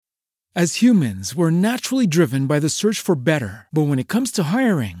As humans, we're naturally driven by the search for better. But when it comes to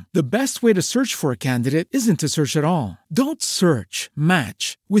hiring, the best way to search for a candidate isn't to search at all. Don't search,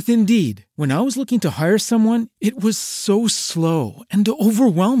 match with Indeed. When I was looking to hire someone, it was so slow and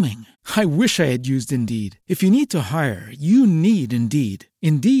overwhelming. I wish I had used Indeed. If you need to hire, you need Indeed.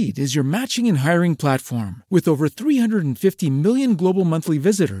 Indeed is your matching and hiring platform with over 350 million global monthly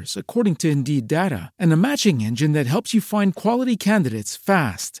visitors, according to Indeed data, and a matching engine that helps you find quality candidates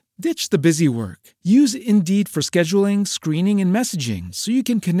fast. Ditch the busy work. Use Indeed for scheduling, screening, and messaging so you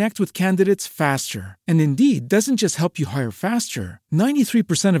can connect with candidates faster. And Indeed doesn't just help you hire faster.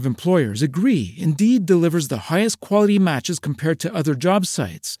 93% of employers agree Indeed delivers the highest quality matches compared to other job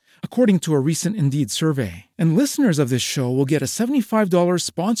sites, according to a recent Indeed survey. And listeners of this show will get a $75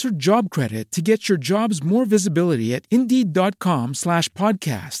 sponsored job credit to get your jobs more visibility at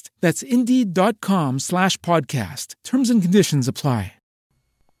Indeed.com/podcast. That's Indeed.com/podcast. Terms and conditions apply.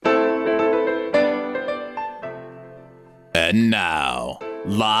 And now,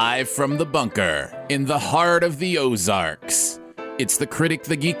 live from the bunker in the heart of the Ozarks, it's the critic,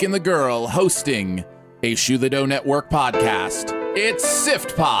 the geek, and the girl hosting a Shoe the Dough Network podcast. It's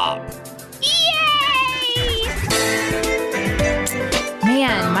Sift Pop. Yay!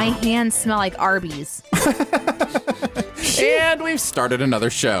 Man, my hands smell like Arby's. And we've started another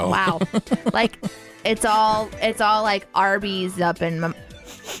show. Wow. Like, it's all like Arby's up in my...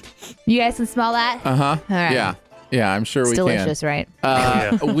 You guys can smell that? Uh-huh. All right. Yeah, I'm sure it's we delicious, can.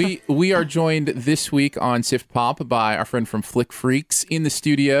 Right? We are joined this week on Sift Pop by our friend from Flick Freaks in the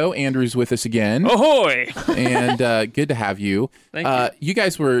studio. Andrew's with us again. Ahoy! And good to have you. Thank you. You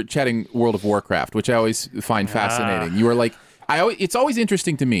guys were chatting World of Warcraft, which I always find fascinating. You were like, it's always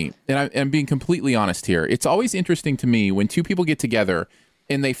interesting to me, and I'm being completely honest here. It's always interesting to me when two people get together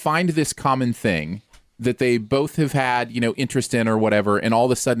and they find this common thing that they both have had, interest in or whatever, and all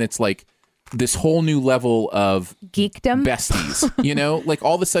of a sudden it's like this whole new level of geekdom, besties. Like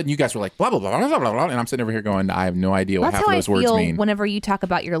all of a sudden you guys were like blah blah blah blah blah blah, and I'm sitting over here going, I have no idea what half of those words mean. That's how I feel whenever you talk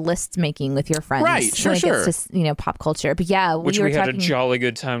about your list making with your friends. Right, sure. It's just pop culture. But yeah, which we had a jolly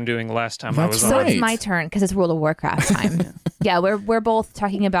good time doing last time I was on. So it's my turn because it's World of Warcraft time. Yeah, we're both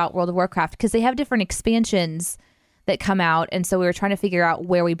talking about World of Warcraft because they have different expansions that come out, and so we were trying to figure out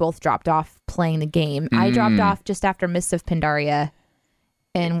where we both dropped off playing the game. I dropped off just after Mists of Pandaria.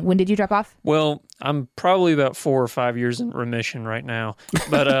 And when did you drop off? Well, I'm probably about 4 or 5 years in remission right now.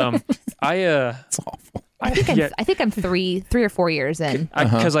 But it's awful. I think I'm 3 or 4 years in.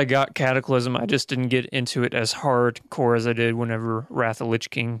 Because I got Cataclysm, I just didn't get into it as hardcore as I did whenever Wrath of Lich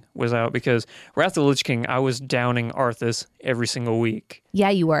King was out. Because Wrath of Lich King, I was downing Arthas every single week. Yeah,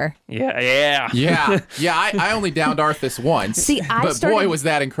 you were. Yeah. I only downed Arthas once. See, boy, was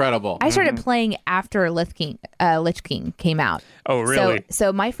that incredible. I started playing after Lich King came out. Oh, really?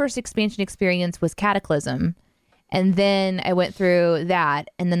 So my first expansion experience was Cataclysm. And then I went through that,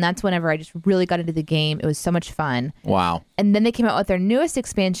 and then that's whenever I just really got into the game. It was so much fun. Wow. And then they came out with their newest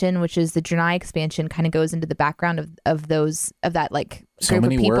expansion, which is the Draenei expansion, kind of goes into the background of that like so group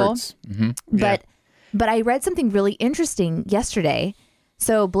many of people. Words. But I read something really interesting yesterday.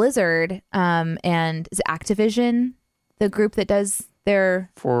 So Blizzard and is it Activision, the group that does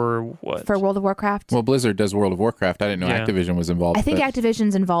their... For what? For World of Warcraft. Well, Blizzard does World of Warcraft. I didn't know Activision was involved. I think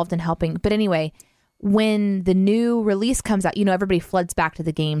Activision's involved in helping. But anyway... When the new release comes out, everybody floods back to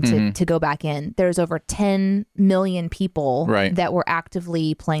the game to go back in. There's over 10 million people that were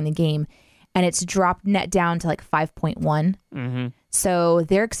actively playing the game, and it's dropped net down to like 5.1. Mm-hmm. So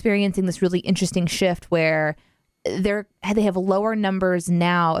they're experiencing this really interesting shift where they have lower numbers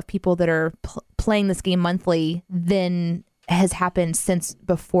now of people that are playing this game monthly than has happened since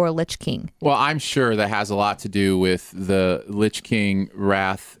before Lich King. Well, I'm sure that has a lot to do with the Lich King,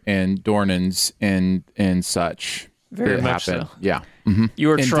 Wrath, and Dornans and such. Very much happened. so. Yeah. Mm-hmm.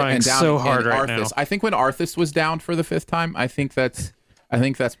 You are trying so hard right now. I think when Arthas was down for the 5th time, I think that's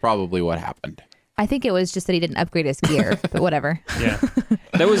probably what happened. I think it was just that he didn't upgrade his gear, but whatever. Yeah.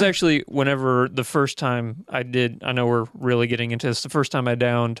 That was actually whenever the first time I know we're really getting into this, the first time I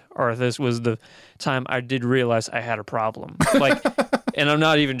downed Arthas was the time I did realize I had a problem. Like, and I'm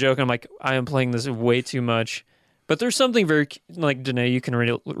not even joking, I'm like, I am playing this way too much. But there's something very, like, Danae, you can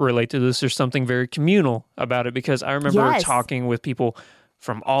relate to this, there's something very communal about it, because I remember talking with people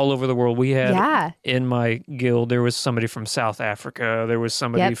from all over the world. We had in my guild, there was somebody from South Africa, there was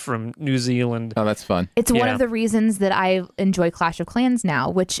somebody from New Zealand. Oh, that's fun. It's one of the reasons that I enjoy Clash of Clans now,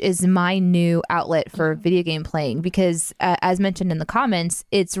 which is my new outlet for video game playing, because as mentioned in the comments,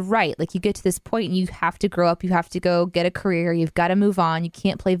 it's right. Like, you get to this point and you have to grow up, you have to go get a career, you've got to move on, you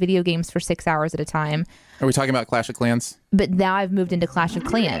can't play video games for 6 hours at a time. Are we talking about Clash of Clans? But now I've moved into Clash of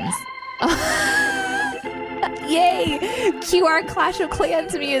Clans. Yay! Cue our Clash of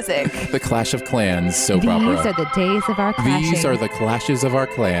Clans music. The Clash of Clans soap opera. These are the days of our clashing. These are the clashes of our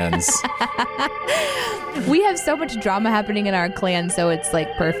clans. We have so much drama happening in our clan, so it's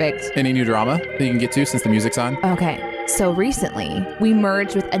like perfect. Any new drama that you can get to since the music's on? Okay, so recently we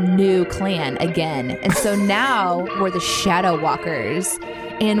merged with a new clan again. And so now we're the Shadow Walkers.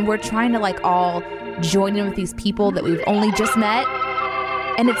 And we're trying to like all join in with these people that we've only just met.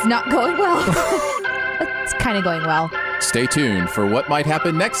 And it's not going well. It's kind of going well. Stay tuned for what might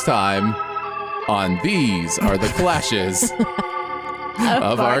happen next time on These Are the Clashes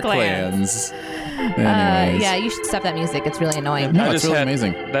of Our Clans. Anyways. Yeah, you should stop that music. It's really annoying. No, I it's just really had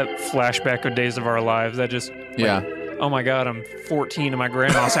amazing. That flashback of Days of Our Lives. That just Yeah. oh my God, I'm 14 in my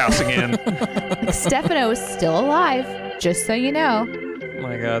grandma's house again. Stefano is still alive, just so you know. Oh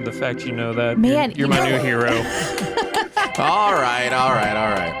my God, the fact you know that. Man, you're you my know- new hero. All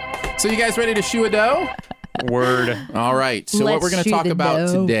right. So you guys ready to shoe a dough? Word. All right. So what Let's we're going to shoot talk the about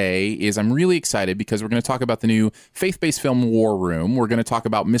dough. today is I'm really excited because we're going to talk about the new faith-based film War Room. We're going to talk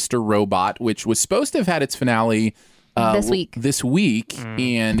about Mr. Robot, which was supposed to have had its finale This week. And think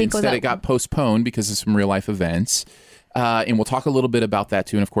it was instead that- it got postponed because of some real-life events. And we'll talk a little bit about that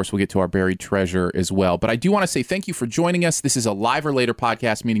too. And of course, we'll get to our buried treasure as well. But I do want to say thank you for joining us. This is a live or later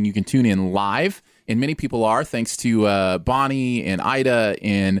podcast, meaning you can tune in live. And many people are, thanks to Bonnie and Ida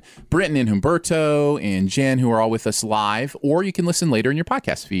and Britton and Humberto and Jen, who are all with us live. Or you can listen later in your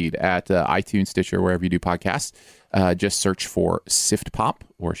podcast feed at iTunes, Stitcher, wherever you do podcasts. Just search for Sift Pop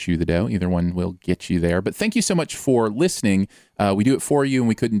or Shoe the Dough. Either one will get you there. But thank you so much for listening. We do it for you, and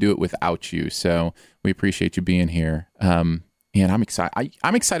we couldn't do it without you. So we appreciate you being here. And I'm excited.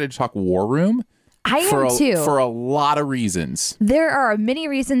 I'm excited to talk War Room. I am too. For a lot of reasons. There are many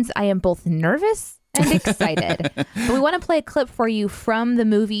reasons I am both nervous and excited. But we want to play a clip for you from the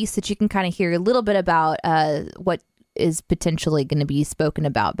movie so that you can kind of hear a little bit about what is potentially going to be spoken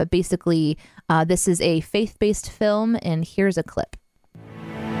about. But basically, this is a faith-based film, and here's a clip.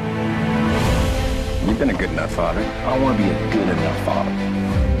 You've been a good enough father. I want to be a good enough father.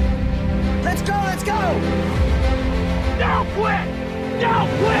 Let's go, let's go! Don't quit! Don't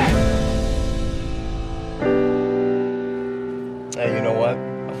quit! Hey, you know what?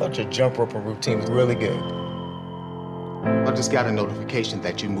 I thought your jump roping routine was really good. I just got a notification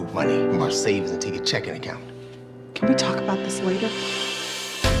that you moved money from our savings into your checking account. Can we talk about this later?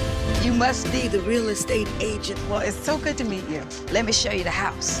 You must be the real estate agent. Well, it's so good to meet you. Let me show you the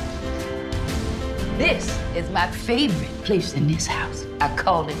house. This is my favorite place in this house. I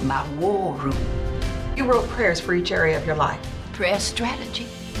call it my war room. You wrote prayers for each area of your life. Prayer strategy.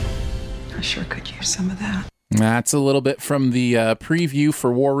 I sure could use some of that. That's a little bit from the preview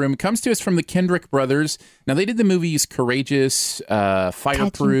for War Room. It comes to us from the Kendrick brothers. Now, they did the movies Courageous,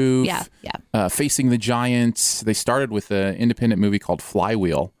 Fireproof, Facing the Giants. They started with an independent movie called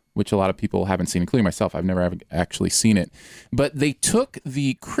Flywheel, which a lot of people haven't seen, including myself. I've never actually seen it. But they took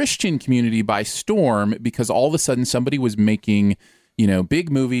the Christian community by storm because all of a sudden somebody was making, big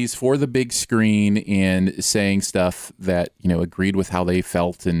movies for the big screen and saying stuff that, agreed with how they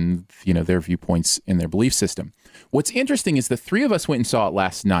felt and, their viewpoints and their belief system. What's interesting is the three of us went and saw it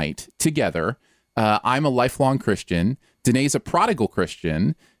last night together. I'm a lifelong Christian. Danae's a prodigal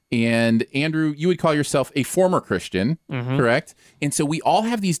Christian. And Andrew, you would call yourself a former Christian, correct? And so we all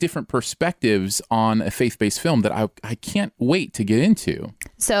have these different perspectives on a faith-based film that I can't wait to get into.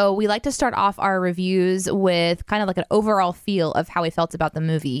 So we like to start off our reviews with kind of like an overall feel of how we felt about the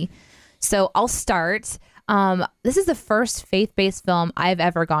movie. So I'll start. This is the first faith-based film I've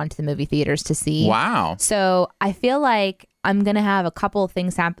ever gone to the movie theaters to see. Wow. So I feel like I'm going to have a couple of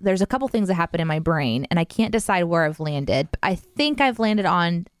things happen. There's a couple things that happen in my brain, and I can't decide where I've landed. But I think I've landed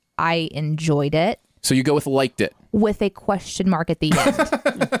on I enjoyed it. So you go with liked it. With a question mark at the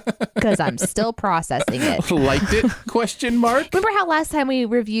end. Because I'm still processing it. Liked it? Question mark? Remember how last time we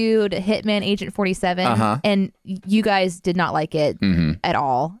reviewed Hitman Agent 47 and you guys did not like it at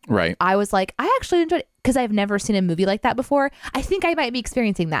all? Right. I was like, I actually enjoyed it because I've never seen a movie like that before. I think I might be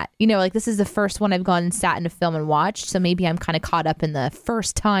experiencing that. Like this is the first one I've gone and sat in a film and watched. So maybe I'm kind of caught up in the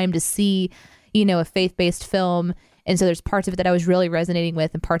first time to see, a faith-based film. And so there's parts of it that I was really resonating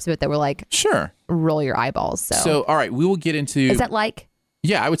with and parts of it that were like, sure, roll your eyeballs. So all right, we will get into... Is that like?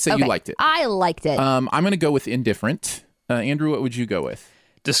 Yeah, I would say you liked it. I liked it. I'm going to go with indifferent. Andrew, what would you go with?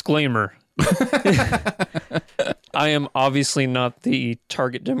 Disclaimer. I am obviously not the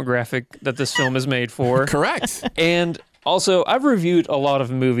target demographic that this film is made for. Correct. And also, I've reviewed a lot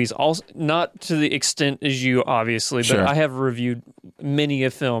of movies, also not to the extent as you, obviously, but I have reviewed many a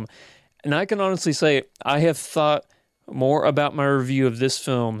film. And I can honestly say I have thought more about my review of this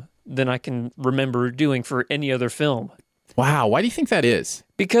film than I can remember doing for any other film. Wow. Why do you think that is?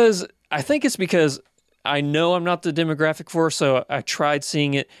 Because I think it's because I know I'm not the demographic for it, so I tried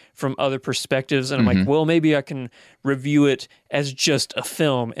seeing it from other perspectives, and I'm like, well, maybe I can review it as just a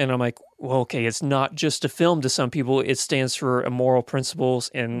film. And I'm like, well, okay, it's not just a film to some people. It stands for moral principles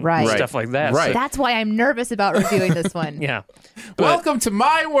and stuff like that. Right. So that's why I'm nervous about reviewing this one. Yeah. Welcome to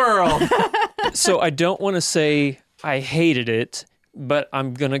my world. So I don't want to say I hated it, but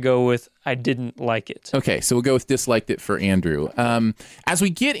I'm going to go with I didn't like it. Okay, so we'll go with disliked it for Andrew. As we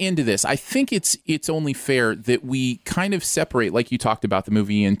get into this, I think it's only fair that we kind of separate, like you talked about the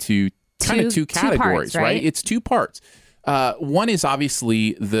movie, into two categories, parts, right? It's two parts. One is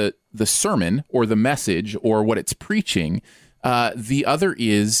obviously the sermon or the message or what it's preaching. The other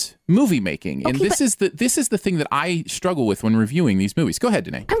is movie making, and this is the thing that I struggle with when reviewing these movies. Go ahead,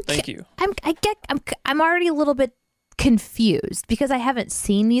 Danae. Thank you. I'm already a little bit confused because I haven't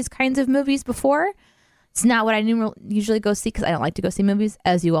seen these kinds of movies before. It's not what I usually go see because I don't like to go see movies,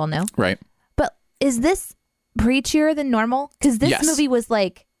 as you all know. Right. But is this preachier than normal? Because this Yes. movie was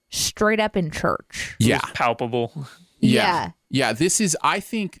like straight up in church. Yeah. It was palpable. Yeah. Yeah, this is, I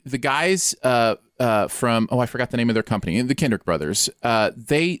think, the guys from, I forgot the name of their company, the Kendrick brothers,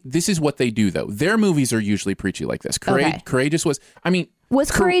 this is what they do, though. Their movies are usually preachy like this. Courageous was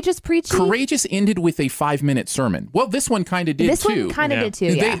Courageous preachy? Courageous ended with a 5-minute sermon. Well, this one kind of did, too. This one kind of did,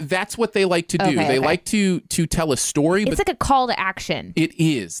 too, yeah. That's what they like to do. They like to tell a story. It's like a call to action. It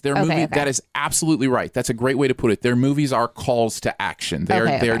is. Their movie, that is absolutely right. That's a great way to put it. Their movies are calls to action.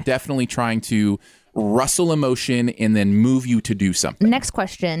 They're definitely trying to rustle emotion and then move you to do something. Next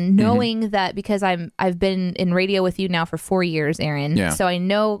question, knowing that because I've been in radio with you now for 4 years, Aaron, so I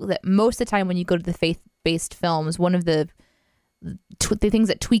know that most of the time when you go to the faith-based films, one of the things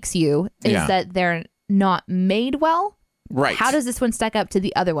that tweaks you is that they're not made well. Right. How does this one stack up to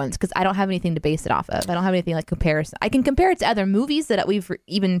the other ones? Because I don't have anything to base it off of. I don't have anything like comparison. I can compare it to other movies that we've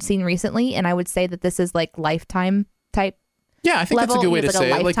even seen recently, and I would say that this is like Lifetime type. Yeah, I think that's a good way to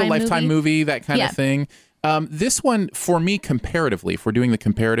say it. Like a Lifetime movie, that kind of thing. This one, for me, comparatively, if we're doing the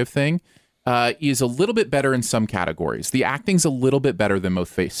comparative thing, is a little bit better in some categories. The acting's a little bit better than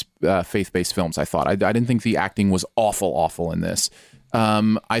most faith-based films, I thought. I didn't think the acting was awful in this.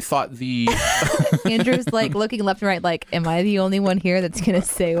 I thought the... Andrew's like looking left and right like, am I the only one here that's going to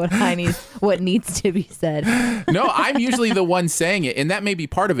say what needs to be said? No, I'm usually the one saying it. And that may be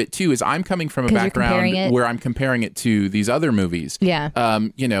part of it, too, is I'm coming from a background where I'm comparing it to these other movies. Yeah.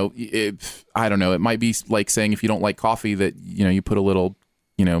 I don't know. It might be like saying if you don't like coffee that, you put a little...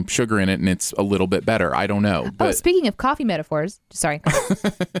 sugar in it and it's a little bit better. I don't know. But... speaking of coffee metaphors, sorry.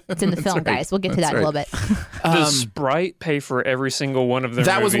 It's in the film, guys. We'll get to that in a little bit. Does Sprite pay for every single one of their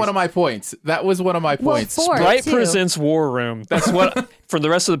That movies? was one of my points. Sprite presents War Room. That's what, for the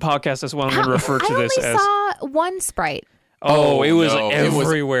rest of the podcast, that's what I'm going to refer to this as. I only saw one Sprite. Oh, it was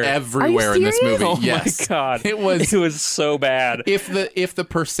everywhere. It was everywhere in this movie. Oh yes. my God. It was so bad. If the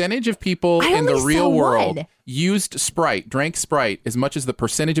percentage of people in the real world used Sprite, drank Sprite as much as the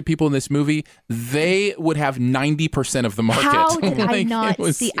percentage of people in this movie, they would have 90% of the market. How did I not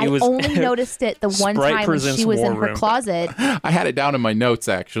see? I only noticed it the one time when she was in her closet. I had it down in my notes,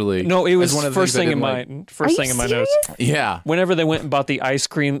 actually. No, it was one of the first thing in my notes. Yeah. Whenever they went and bought the ice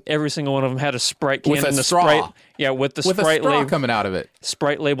cream, every single one of them had a Sprite can with and a the straw. Sprite. Yeah, with the Sprite straw label coming out of it.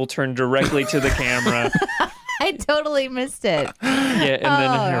 Sprite label turned directly to the camera. I totally missed it. Yeah, and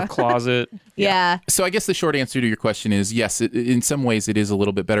then in her closet. Yeah. So I guess the short answer to your question is yes, in some ways it is a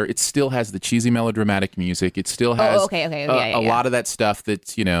little bit better. It still has the cheesy melodramatic music. It still has a lot of that stuff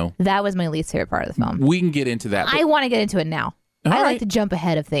that's, That was my least favorite part of the film. We can get into that. I want to get into it now. I like to jump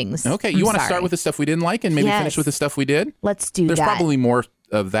ahead of things. Okay, you want to start with the stuff we didn't like and maybe finish with the stuff we did? Let's do There's that. There's probably more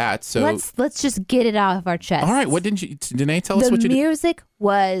of that. So let's just get it off our chest. All right, what didn't Danae tell us what you did? The music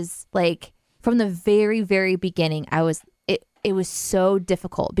was like from the very, very beginning. It was so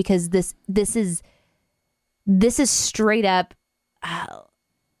difficult because this is straight up.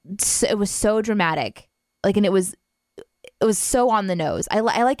 It was so dramatic, and it was so on the nose. I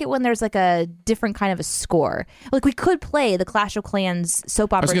like it when there's like a different kind of a score. Like we could play the Clash of Clans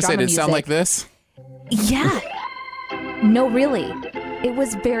soap opera. I was gonna say, did it sound like this? Yeah. No, really. It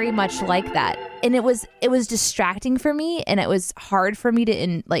was very much like that, and it was distracting for me, and it was hard for me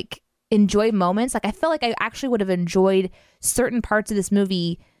to enjoy moments. Like I feel like I actually would have enjoyed certain parts of this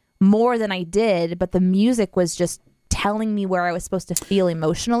movie more than I did, but the music was just telling me where I was supposed to feel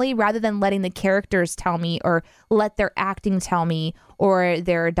emotionally rather than letting the characters tell me or let their acting tell me or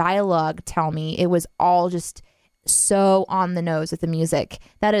their dialogue tell me. It was all just so on the nose with the music.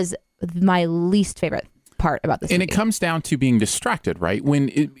 That is my least favorite part about this and movie. it comes down to being distracted, right?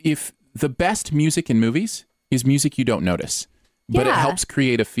 If the best music in movies is music you don't notice, but it helps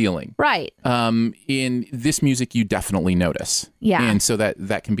create a feeling. Right. In this music, you definitely notice. Yeah. And so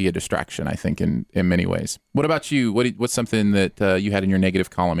that can be a distraction, I think, in many ways. What about you? What's something that you had in your negative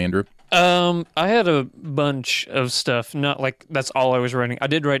column, Andrew? I had a bunch of stuff. Not like that's all I was writing. I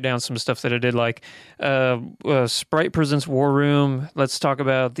did write down some stuff that I did like. Sprite presents War Room. Let's talk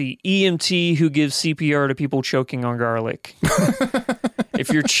about the EMT who gives CPR to people choking on garlic. If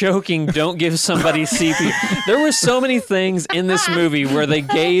you're choking, don't give somebody CPR. There were so many things in this movie where they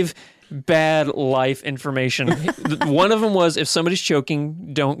gave bad life information. One of them was, if somebody's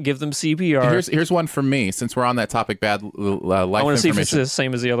choking, don't give them CPR. Here's one from me, since we're on that topic, bad life information. I want to see if it's the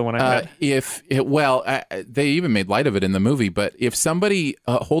same as the other one I had. They even made light of it in the movie, but if somebody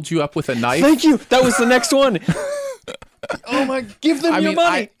holds you up with a knife... Thank you! That was the next one! Oh my, give them your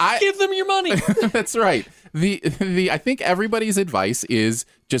money! Give them your money! That's right. I think everybody's advice is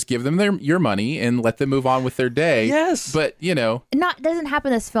just give them your money and let them move on with their day. Yes. But, doesn't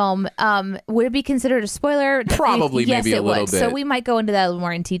happen in this film. Would it be considered a spoiler? Probably, yes, maybe it a little would. bit. So we might go into that a little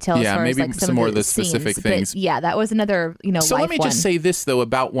more in detail. Yeah, as far maybe as, like, some more of the specific scenes. things. But yeah, that was another, So life let me just say this, though,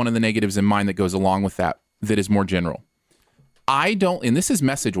 about one of the negatives in mind that goes along with that is more general. And this is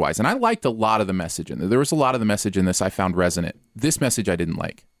message-wise, and I liked a lot of the message in there. There was a lot of the message in this I found resonant. This message I didn't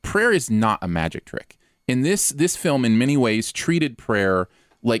like. Prayer is not a magic trick. And this film, in many ways, treated prayer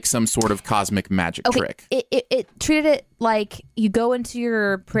like some sort of cosmic magic trick. It treated it like you go into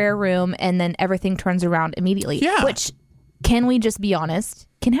your prayer room and then everything turns around immediately. Yeah. Which, can we just be honest,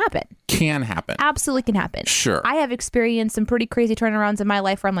 can happen. Can happen. Absolutely can happen. Sure. I have experienced some pretty crazy turnarounds in my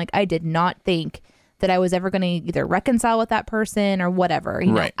life where I'm like, I did not think that I was ever going to either reconcile with that person or whatever.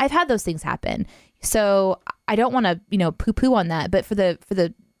 You know, I've had those things happen. So I don't want to, poo-poo on that. But for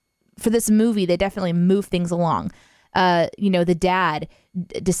this movie, they definitely move things along. The dad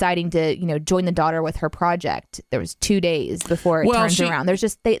deciding to, join the daughter with her project. There was 2 days before it turns around. There's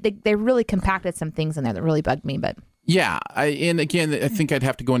just, they really compacted some things in there that really bugged me, but. Yeah, and again, I think I'd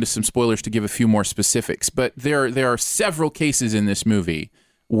have to go into some spoilers to give a few more specifics, but there are several cases in this movie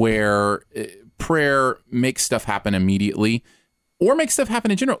where prayer makes stuff happen immediately or makes stuff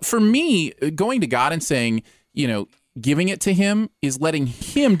happen in general. For me, going to God and saying, giving it to him is letting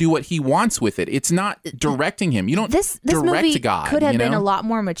him do what he wants with it. It's not directing him. You don't this direct movie God. Could have been a lot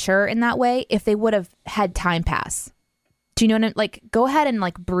more mature in that way if they would have had time pass. Do you know what I mean? Like, go ahead and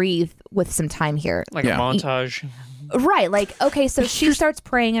breathe with some time here. Like a montage. Right. Like, okay, so she starts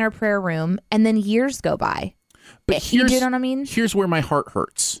praying in her prayer room and then years go by. But you know what I mean? Here's where my heart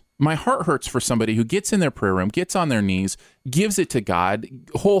hurts. My heart hurts for somebody who gets in their prayer room, gets on their knees, gives it to God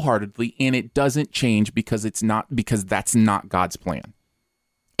wholeheartedly, and it doesn't change because that's not God's plan.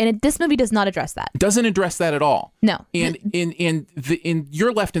 And this movie does not address that. It doesn't address that at all. No. And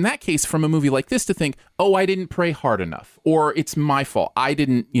you're left in that case from a movie like this to think, oh, I didn't pray hard enough, or it's my fault. I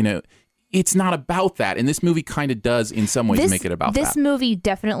didn't, it's not about that. And this movie kind of does in some ways make it about that. This movie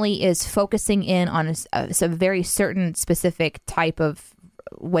definitely is focusing in on a very certain specific type of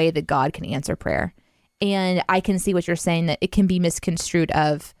way that God can answer prayer. And I can see what you're saying, that it can be misconstrued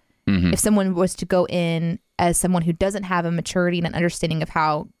of if someone was to go in as someone who doesn't have a maturity and an understanding of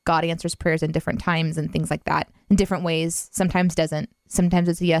how God answers prayers in different times and things like that, in different ways. Sometimes doesn't. Sometimes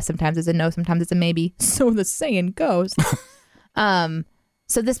it's a yes, sometimes it's a no, sometimes it's a maybe. So the saying goes.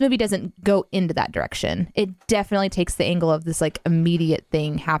 So this movie doesn't go into that direction. It definitely takes the angle of this immediate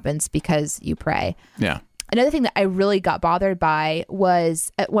thing happens because you pray. Yeah. Another thing that I really got bothered by was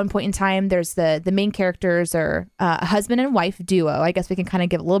at one point in time, there's the main characters are a husband and wife duo. I guess we can kind of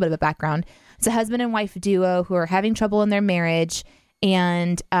give a little bit of a background. It's a husband and wife duo who are having trouble in their marriage.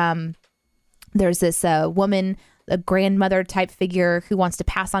 And there's this woman, a grandmother type figure who wants to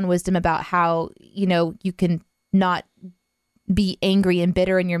pass on wisdom about how, you can not be angry and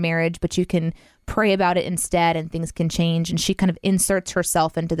bitter in your marriage, but you can pray about it instead and things can change. And she kind of inserts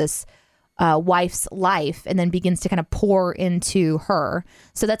herself into this wife's life and then begins to kind of pour into her.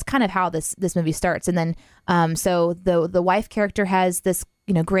 So that's kind of how this movie starts. And then so the wife character has this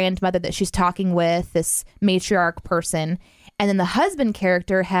grandmother that she's talking with, this matriarch person, and then the husband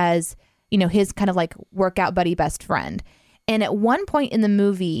character has his kind of workout buddy best friend. And at one point in the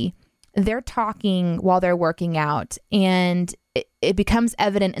movie, they're talking while they're working out, and it becomes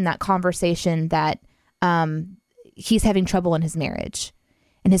evident in that conversation that he's having trouble in his marriage.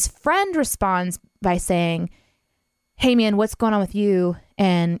 And his friend responds by saying, hey, man, what's going on with you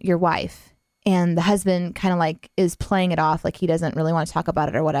and your wife? And the husband kind of is playing it off like he doesn't really want to talk about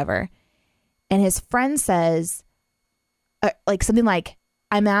it or whatever. And his friend says something like,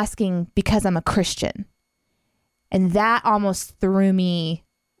 I'm asking because I'm a Christian. And that almost threw me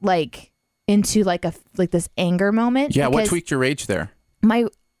like into like this anger moment. Yeah, what because tweaked your rage there?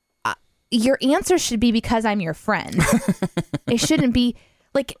 Your answer should be because I'm your friend. It shouldn't be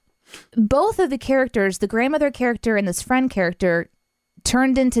like both of the characters, the grandmother character and this friend character,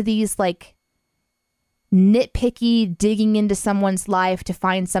 turned into these like nitpicky, digging into someone's life to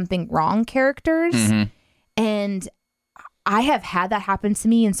find something wrong characters. And I have had that happen to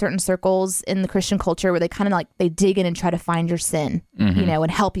me in certain circles in the Christian culture where they kind of like they dig in and try to find your sin, you know,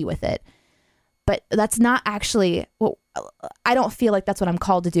 and help you with it. But that's not actually well, I don't feel like that's what I'm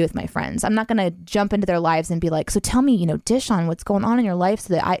called to do with my friends. I'm not going to jump into their lives and be like, so tell me, you know, dish on what's going on in your life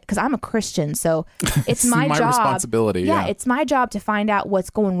so that because I'm a Christian. So it's my job. Responsibility. Yeah, it's my job to find out what's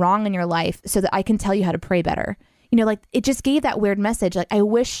going wrong in your life so that I can tell you how to pray better. You know, like it just gave that weird message. Like I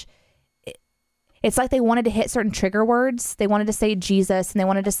wish it's like they wanted to hit certain trigger words. They wanted to say Jesus and they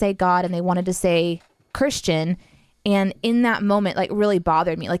wanted to say God and they wanted to say Christian. And in that moment, like really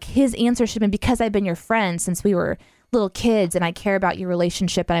bothered me. Like his answer should have been, because I've been your friend since we were little kids and I care about your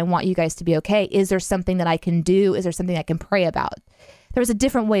relationship and I want you guys to be okay. Is there something that I can do? Is there something I can pray about? There was a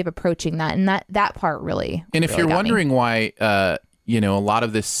different way of approaching that. And that part really. And if really you're wondering me. why, you know, a lot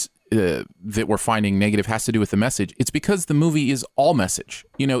of this that we're finding negative has to do with the message, it's because the movie is all message.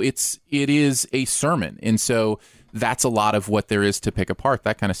 You know, it is a sermon. And so that's a lot of what there is to pick apart,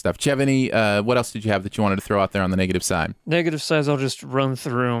 that kind of stuff. Do you have any, what else did you have that you wanted to throw out there on the negative side? Negative sides, I'll just run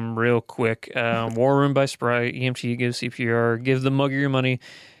through them real quick. War Room by Sprite, EMT, give CPR, give the mugger your money.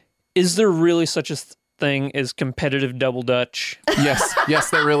 Is there really such a thing as competitive double Dutch? Yes,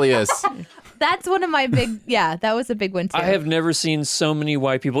 there really is. That's one of my that was a big one too. I have never seen so many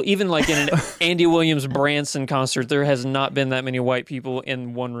white people, even like in an Andy Williams Branson concert, there has not been that many white people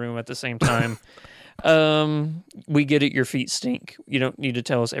in one room at the same time. We get it, your feet stink. You don't need to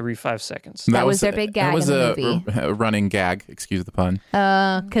tell us every 5 seconds. That was their big gag in the movie. A running gag, excuse the pun.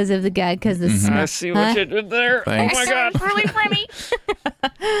 Because of the gag, because the smell. I see what you did there. Thanks. Oh my God. It's really funny.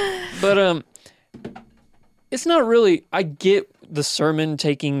 But it's not really, I get the sermon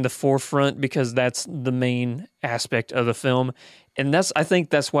taking the forefront because that's the main aspect of the film. And I think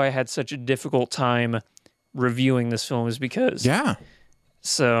that's why I had such a difficult time reviewing this film, is because. Yeah.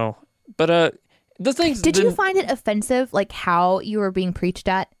 So, but the things. Did you find it offensive, like how you were being preached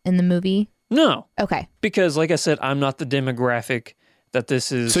at in the movie? No. Okay. Because, like I said, I'm not the demographic that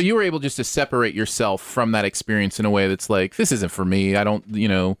this is. So you were able just to separate yourself from that experience in a way that's like, this isn't for me. I don't,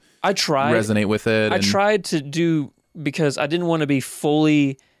 I tried resonate with it. I tried to do, because I didn't want to be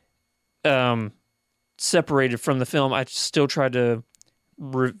fully separated from the film. I still tried to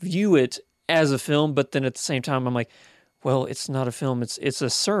review it as a film, but then at the same time, I'm like, well, it's not a film. It's a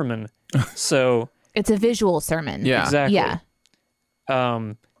sermon. So it's a visual sermon. Yeah. Exactly. Yeah.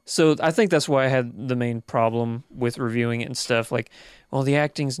 So I think that's why I had the main problem with reviewing it and stuff. Like, well, the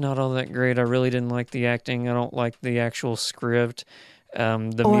acting's not all that great. I really didn't like the acting. I don't like the actual script.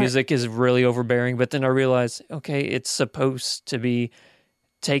 The music is really overbearing. But then I realized, okay, it's supposed to be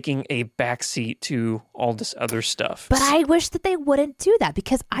taking a backseat to all this other stuff. But I wish that they wouldn't do that,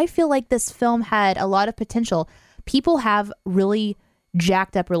 because I feel like this film had a lot of potential. People have really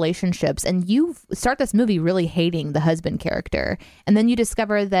jacked up relationships, and you start this movie really hating the husband character, and then you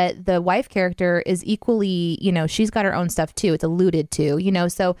discover that the wife character is equally, she's got her own stuff too. It's alluded to,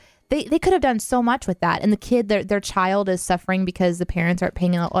 so they could have done so much with that. And the kid, their child is suffering because the parents aren't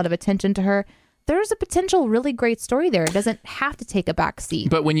paying a lot of attention to her. There's a potential really great story there. It doesn't have to take a back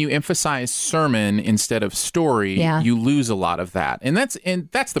seat. But when you emphasize sermon instead of story, you lose a lot of that. And that's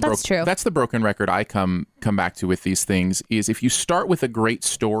true. That's the broken record I come back to with these things, is if you start with a great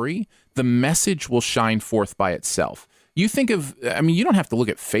story, the message will shine forth by itself. You think of, you don't have to look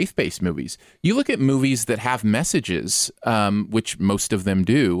at faith-based movies. You look at movies that have messages, which most of them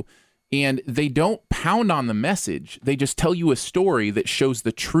do, and they don't pound on the message. They just tell you a story that shows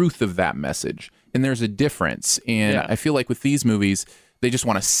the truth of that message. And there's a difference. And I feel like with these movies, they just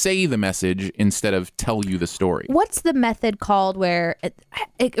want to say the message instead of tell you the story. What's the method called where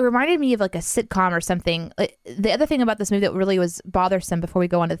it reminded me of like a sitcom or something? The other thing about this movie that really was bothersome, before we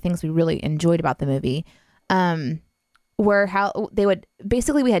go on to the things we really enjoyed about the movie, were how they would,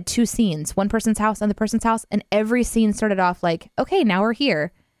 basically we had two scenes, one person's house and the person's house. And every scene started off like, okay, now we're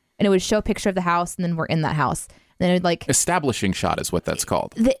here. And it would show a picture of the house, and then we're in that house. And then it would like establishing shot is what that's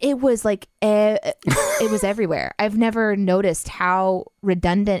called. It was like it was everywhere. I've never noticed how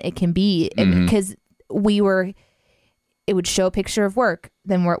redundant it can be, because it would show a picture of work,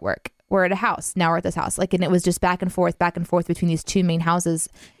 then we're at work. We're at a house, now we're at this house. And it was just back and forth between these two main houses.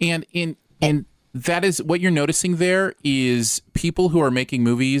 And that is what you're noticing there is people who are making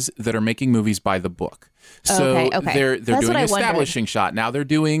movies that are making movies by the book. So Okay. they're That's doing what I an establishing shot. Now they're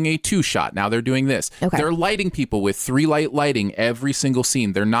doing a 2 shot. Now they're doing this. Okay. They're lighting people with 3 light lighting every single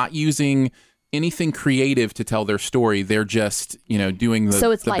scene. They're not using anything creative to tell their story. They're just, doing the,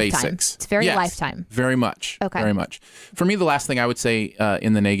 So it's the Lifetime. basics. It's very Yes, Lifetime. Very much. Okay. Very much. For me, the last thing I would say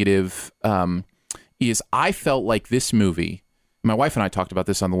in the negative is I felt like this movie, my wife and I talked about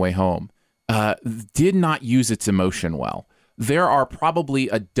this on the way home, did not use its emotion well. There are probably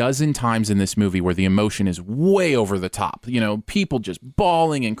a dozen times in this movie where the emotion is way over the top. People just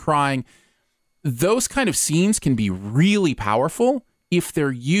bawling and crying. Those kind of scenes can be really powerful if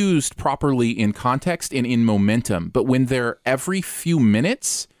they're used properly in context and in momentum. But when they're every few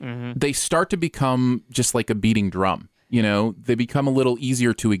minutes, they start to become just like a beating drum. They become a little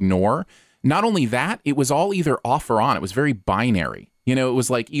easier to ignore. Not only that, it was all either off or on. It was very binary. It was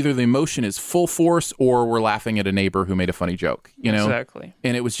like either the emotion is full force or we're laughing at a neighbor who made a funny joke, Exactly.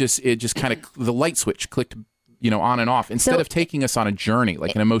 And it just kind of, the light switch clicked, on and off instead of taking us on a journey,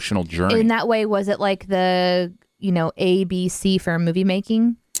 like an emotional journey. In that way, was it like the, ABC for movie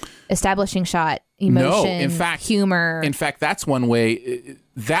making? Establishing shot, emotion, no, in fact, humor. In fact, that's one way.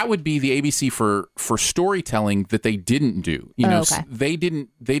 That would be the ABC for storytelling that they didn't do. Okay. They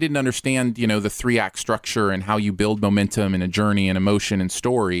didn't understand, the 3-act structure and how you build momentum in a journey and emotion and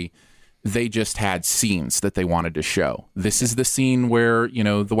story. They just had scenes that they wanted to show. This is the scene where,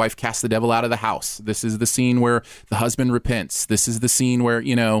 the wife casts the devil out of the house. This is the scene where the husband repents. This is the scene where,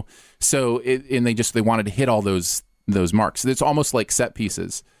 they wanted to hit all those marks. It's almost like set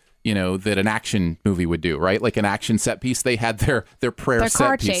pieces, that an action movie would do, right? Like an action set piece. They had their prayer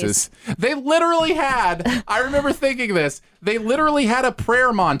set pieces. They literally had, I remember thinking this, they literally had a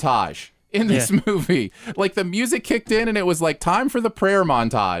prayer montage in this movie. Like the music kicked in and it was like time for the prayer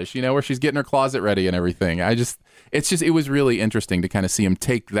montage, where she's getting her closet ready and everything. It was really interesting to kind of see him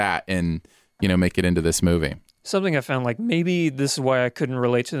take that and, make it into this movie. Something I found, like maybe this is why I couldn't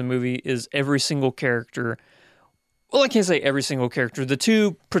relate to the movie, is every single character. Well, I can't say every single character. The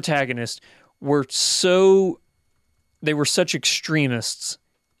 2 protagonists were such extremists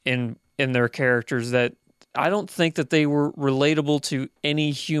in their characters that I don't think that they were relatable to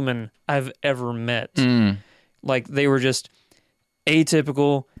any human I've ever met. Like they were just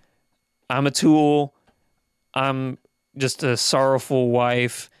atypical. I'm a tool. I'm just a sorrowful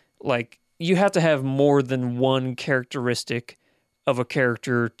wife. Like you have to have more than one characteristic of a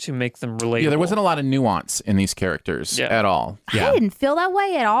character to make them relatable. Yeah, there wasn't a lot of nuance in these characters at all. Yeah. I didn't feel that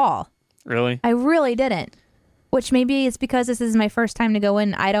way at all. Really? I really didn't. Which maybe it's because this is my first time to go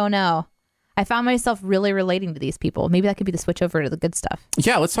in. I don't know. I found myself really relating to these people. Maybe that could be the switch over to the good stuff.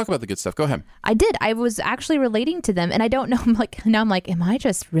 Yeah, let's talk about the good stuff. Go ahead. I did. I was actually relating to them, and I don't know. I'm like, am I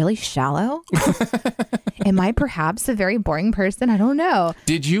just really shallow? Am I perhaps a very boring person? I don't know.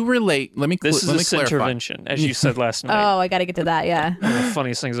 Did you relate? This is a intervention, as you said last night. Oh, I got to get to that. Yeah. One of the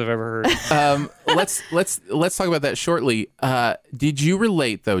funniest things I've ever heard. Let's talk about that shortly. Did you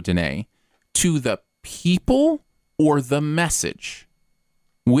relate though, Danae, to the people or the message?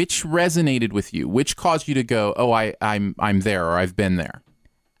 Which resonated with you? Which caused you to go, "Oh, I'm there," or "I've been there"?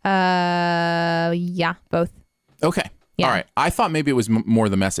 Yeah, both. Okay. Yeah. All right. I thought maybe it was more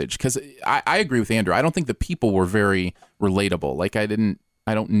the message because I agree with Andrew. I don't think the people were very relatable. Like I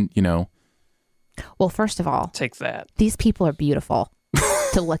don't. Well, first of all, take that. These people are beautiful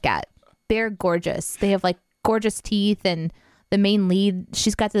to look at. They're gorgeous. They have like gorgeous teeth, and the main lead,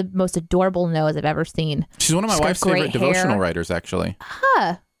 she's got the most adorable nose I've ever seen. She's one of my wife's favorite devotional writers, actually.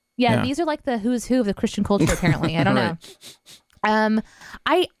 Huh. Yeah, these are like the who's who of the Christian culture, apparently. I don't know.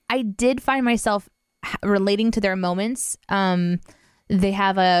 I did find myself relating to their moments. They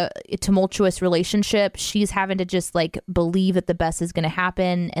have a tumultuous relationship. She's having to just like believe that the best is going to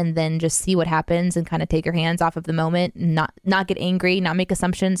happen and then just see what happens and kind of take her hands off of the moment, and not get angry, not make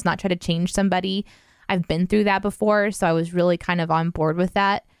assumptions, not try to change somebody. I've been through that before, so I was really kind of on board with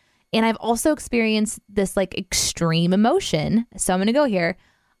that. And I've also experienced this like extreme emotion, so I'm going to go here,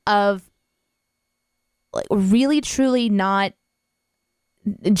 of like really truly not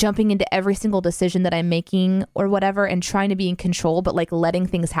jumping into every single decision that I'm making or whatever and trying to be in control, but like letting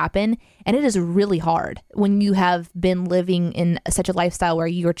things happen. And it is really hard when you have been living in such a lifestyle where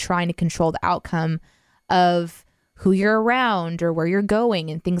you're trying to control the outcome of who you're around or where you're going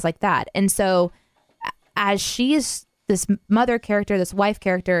and things like that. And so as she is, this mother character, this wife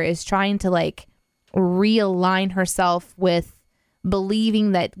character is trying to like realign herself with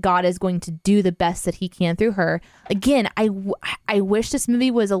believing that God is going to do the best that he can through her. Again, I wish this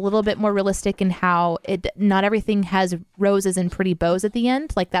movie was a little bit more realistic in how not everything has roses and pretty bows at the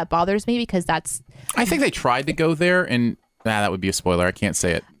end. Like, that bothers me because that's... I think they tried to go there, and that would be a spoiler. I can't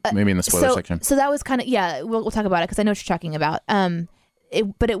say it. Maybe in the spoiler section. So that was kind of, yeah, we'll talk about it because I know what you're talking about.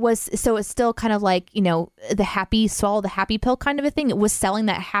 It's still kind of like, you know, the happy, swallow the happy pill kind of a thing. It was selling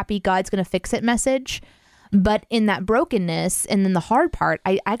that happy God's going to fix it message. But in that brokenness and then the hard part,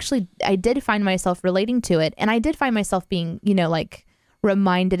 I did find myself relating to it. And I did find myself being, you know, like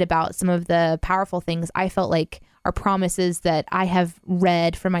reminded about some of the powerful things I felt like are promises that I have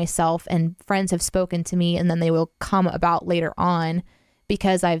read for myself and friends have spoken to me, and then they will come about later on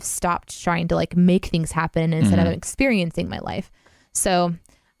because I've stopped trying to like make things happen instead of experiencing my life. So,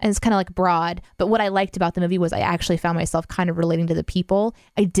 and it's kind of like broad, but what I liked about the movie was I actually found myself kind of relating to the people.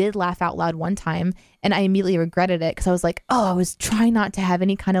 I did laugh out loud one time and I immediately regretted it because I was like, oh, I was trying not to have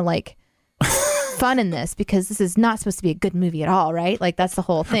any kind of like fun in this because this is not supposed to be a good movie at all, right? Like, that's the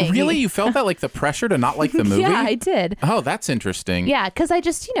whole thing. Really? You felt that, like, the pressure to not like the movie? Yeah, I did. Oh, that's interesting. Yeah, because I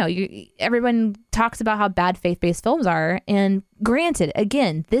just, you know, everyone talks about how bad faith-based films are. And granted,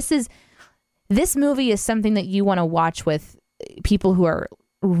 again, this movie is something that you want to watch with people who are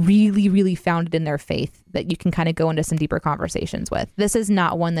really, really founded in their faith that you can kind of go into some deeper conversations with. This is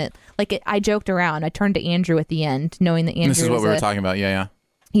not one that, like, I joked around. I turned to Andrew at the end, knowing that Andrew this is what we were talking about. Yeah.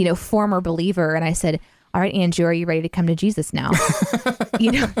 You know, former believer. And I said, all right, Andrew, are you ready to come to Jesus now?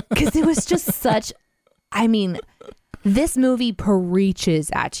 You know, because it was just such, I mean, this movie preaches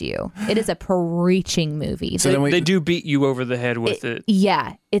at you. It is a preaching movie. So they do beat you over the head with it.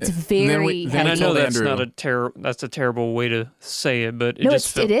 Yeah, it's very. And I know that's not that's a terrible way to say it, but it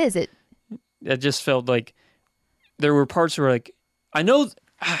just felt like there were parts where, like, I know,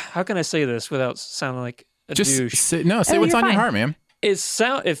 how can I say this without sounding like a douche? Say what's on your heart, man. It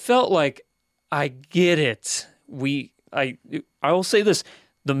felt like, I get it. I will say this: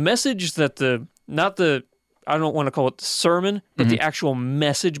 the message that I don't want to call it the sermon, but the actual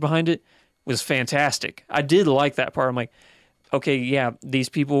message behind it was fantastic. I did like that part. I'm like, okay, yeah, these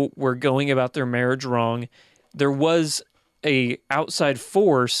people were going about their marriage wrong. There was a outside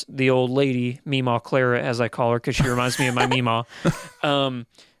force, the old lady, Meemaw Clara, as I call her, because she reminds me of my Meemaw.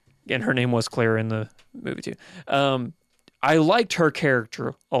 And her name was Clara in the movie too. I liked her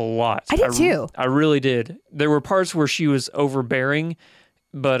character a lot. I did too. I really did. There were parts where she was overbearing,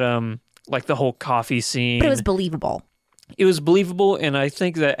 but like the whole coffee scene. But it was believable. It was believable, and I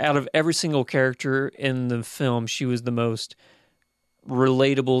think that out of every single character in the film, she was the most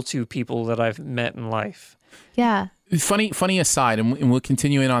relatable to people that I've met in life. Yeah. Funny aside, and we'll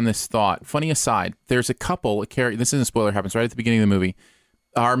continue in on this thought. Funny aside, there's a couple, this isn't a spoiler, happens right at the beginning of the movie.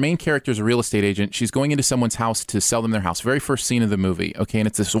 Our main character is a real estate agent. She's going into someone's house to sell them their house. Very first scene of the movie. Okay, and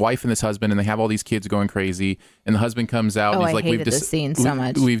it's this wife and this husband, and they have all these kids going crazy. And the husband comes out, and he's like, this scene so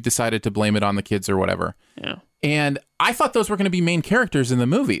much. We've decided to blame it on the kids or whatever. Yeah. And I thought those were going to be main characters in the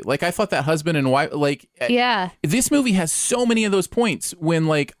movie. Like, I thought that husband and wife, like, yeah. This movie has so many of those points when,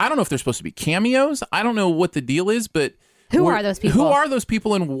 like, I don't know if they're supposed to be cameos. I don't know what the deal is, but who are those people? Who are those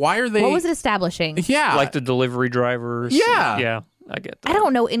people, and why are they? What was it establishing? Yeah, like the delivery drivers. Yeah. I get that. I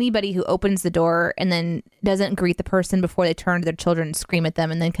don't know anybody who opens the door and then doesn't greet the person before they turn to their children and scream at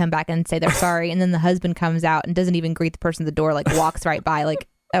them and then come back and say they're sorry. And then the husband comes out and doesn't even greet the person at the door, like walks right by. Like,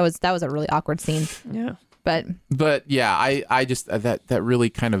 that was a really awkward scene. Yeah. But yeah, I just, that really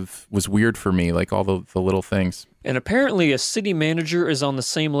kind of was weird for me, like all the little things. And apparently a city manager is on the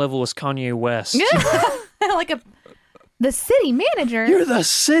same level as Kanye West. Like the city manager? You're the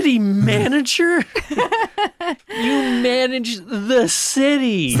city manager? You manage the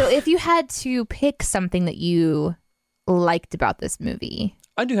city. So if you had to pick something that you liked about this movie.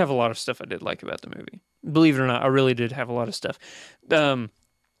 I do have a lot of stuff I did like about the movie. Believe it or not, I really did have a lot of stuff. There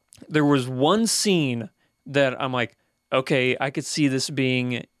was one scene that I'm like, okay, I could see this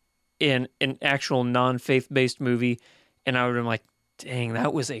being in an actual non-faith-based movie. And I would have been like, dang,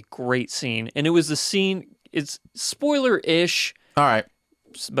 that was a great scene. And it was the scene... It's spoiler-ish. All right.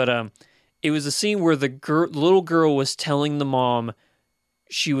 But it was a scene where the little girl was telling the mom,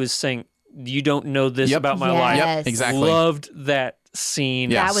 she was saying, you don't know this about my life. Yep, exactly. Loved that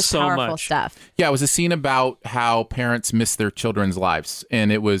scene that was so powerful much. Stuff. Yeah, it was a scene about how parents miss their children's lives,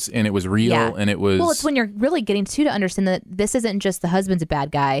 and it was real, and it was. Well, it's when you're really getting to understand that this isn't just the husband's a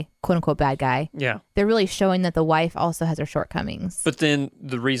bad guy, quote unquote bad guy. Yeah, they're really showing that the wife also has her shortcomings. But then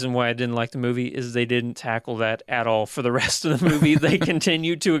the reason why I didn't like the movie is they didn't tackle that at all for the rest of the movie. They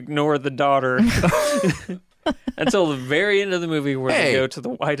continued to ignore the daughter. Until the very end of the movie where they go to the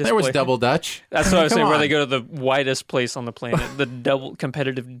whitest There was place. Double Dutch. That's what I was Come saying, where on. they go to the whitest place on the planet, the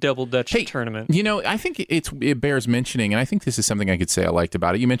competitive Double Dutch tournament. You know, I think it bears mentioning, and I think this is something I could say I liked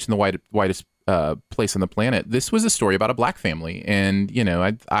about it. You mentioned the whitest place on the planet. This was a story about a black family, and you know,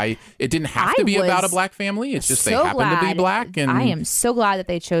 it didn't have to be about a black family. It's just they happened to be black, and I am so glad that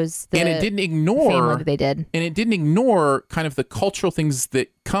they chose the and it didn't ignore family that they did, and it didn't ignore kind of the cultural things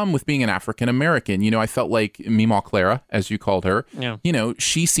that come with being an African American. You know, I felt like Meemaw Clara, as you called her. Yeah. You know,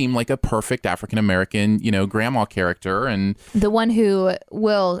 she seemed like a perfect African American, you know, grandma character, and the one who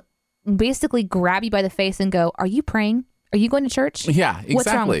will basically grab you by the face and go, "Are you praying? Are you going to church? Yeah, exactly.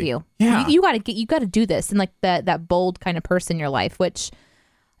 What's wrong with you? Yeah. You got to do this." And like that bold kind of person in your life, which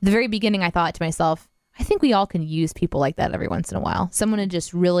the very beginning I thought to myself, I think we all can use people like that every once in a while. Someone to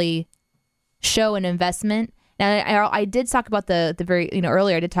just really show an investment. Now I did talk about the very, you know,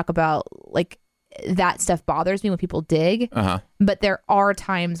 earlier I did talk about like that stuff bothers me when people dig. But there are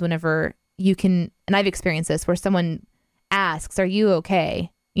times whenever you can, and I've experienced this, where someone asks, "Are you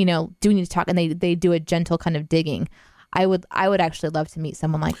okay? You know, do we need to talk?" And they do a gentle kind of digging. I would actually love to meet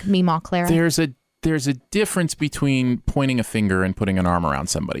someone like Meemaw Clara. There's a difference between pointing a finger and putting an arm around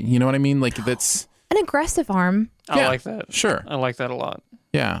somebody. You know what I mean? Like that's an aggressive arm. I like that. Sure. I like that a lot.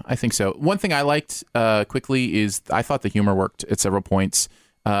 Yeah, I think so. One thing I liked quickly is I thought the humor worked at several points.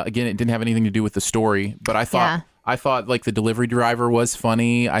 Again, it didn't have anything to do with the story, but I thought like the delivery driver was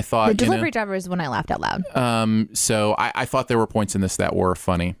funny. I thought the delivery driver is when I laughed out loud. So I thought there were points in this that were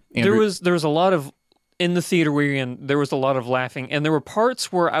funny. There was a lot of, in the theater we were in, there was a lot of laughing, and there were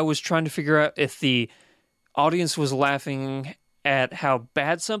parts where I was trying to figure out if the audience was laughing at how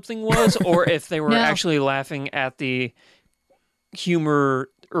bad something was, or if they were actually laughing at the humor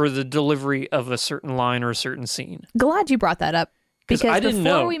or the delivery of a certain line or a certain scene. Glad you brought that up, because I didn't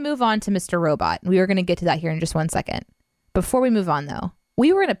before know. we move on to Mr. Robot, we are going to get to that here in just 1 second. Before we move on, though,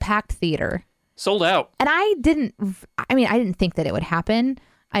 we were in a packed theater. Sold out. And I didn't think that it would happen.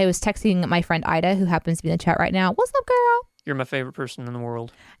 I was texting my friend Ida, who happens to be in the chat right now. "What's up, girl?" You're my favorite person in the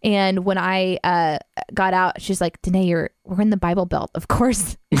world. And when I got out, she's like, "Danae, we're in the Bible Belt. Of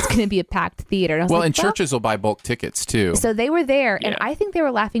course, it's going to be a packed theater." And I was well, like, and churches will buy bulk tickets too. So they were there, and I think they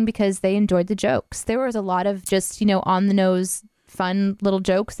were laughing because they enjoyed the jokes. There was a lot of just, you know, on the nose, fun little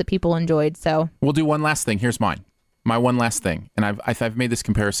jokes that people enjoyed. So we'll do one last thing. Here's mine. My one last thing, and I've made this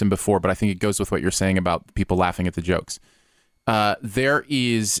comparison before, but I think it goes with what you're saying about people laughing at the jokes. There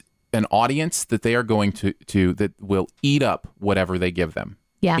is an audience that they are going to that will eat up whatever they give them.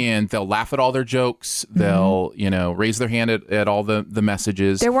 Yeah. And they'll laugh at all their jokes. They'll, you know, raise their hand at all the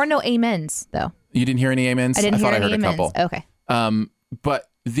messages. There were no amens, though. You didn't hear any amens? I thought I any heard amens. a couple. Okay. But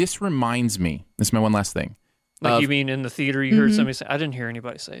this reminds me, this is my one last thing. Like you mean in the theater you heard somebody say, I didn't hear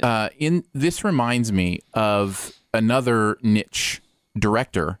anybody say it. This reminds me of another niche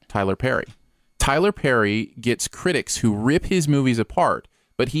director, Tyler Perry. Tyler Perry gets critics who rip his movies apart,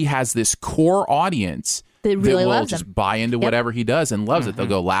 but he has this core audience that really will loves just him. buy into whatever he does and loves it. They'll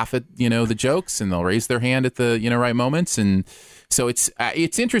go laugh at, you know, the jokes, and they'll raise their hand at the, you know, right moments. And so it's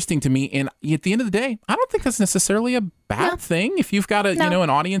interesting to me. And at the end of the day, I don't think that's necessarily a bad thing. If you've got you know, an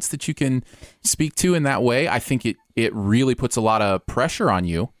audience that you can speak to in that way, I think it really puts a lot of pressure on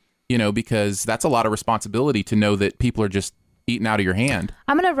you, you know, because that's a lot of responsibility to know that people are just eating out of your hand.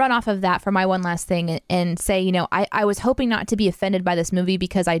 I'm going to run off of that for my one last thing and say, you know, I was hoping not to be offended by this movie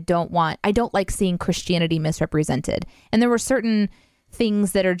because I don't like seeing Christianity misrepresented. And there were certain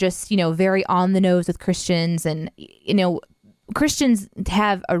things that are just, you know, very on the nose with Christians. And, you know, Christians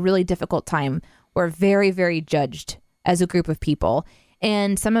have a really difficult time. We're very, very judged as a group of people.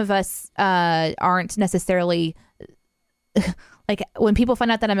 And some of us aren't necessarily... Like when people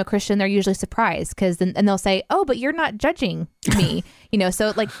find out that I'm a Christian, they're usually surprised and they'll say, "Oh, but you're not judging me," you know.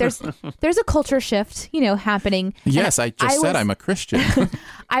 So like there's a culture shift, you know, happening. Yes, I said I'm a Christian.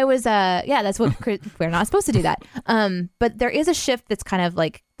 I was that's what we're not supposed to do that. But there is a shift that's kind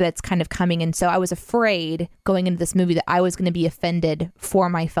of coming, and so I was afraid going into this movie that I was going to be offended for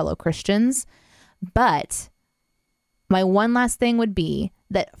my fellow Christians. But my one last thing would be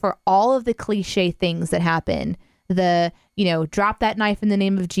that for all of the cliche things that happen, the, you know, drop that knife in the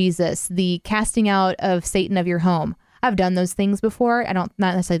name of Jesus, the casting out of Satan of your home. I've done those things before. Not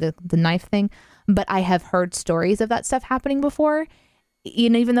necessarily the knife thing, but I have heard stories of that stuff happening before. You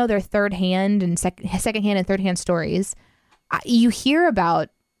know, even though they're third-hand and second-hand and third-hand stories, you hear about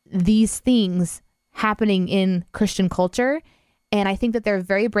these things happening in Christian culture, and I think that they're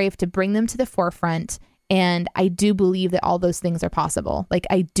very brave to bring them to the forefront And I do believe that all those things are possible. Like,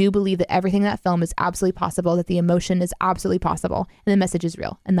 I do believe that everything in that film is absolutely possible, that the emotion is absolutely possible, and the message is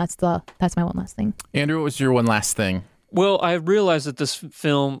real. And that's my one last thing. Andrew, what was your one last thing? Well, I realized that this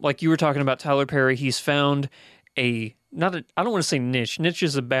film, like you were talking about Tyler Perry, he's found I don't want to say niche. Niche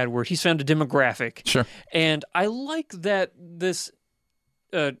is a bad word. He's found a demographic. Sure. And I like that this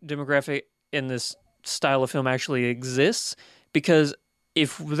demographic in this style of film actually exists, because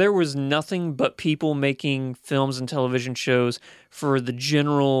if there was nothing but people making films and television shows for the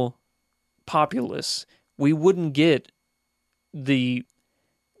general populace, we wouldn't get the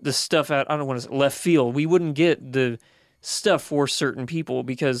stuff out, I don't want to say left field. We wouldn't get the stuff for certain people,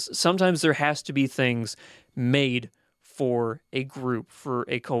 because sometimes there has to be things made for a group, for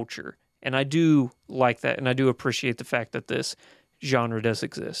a culture. And I do like that, and I do appreciate the fact that this genre does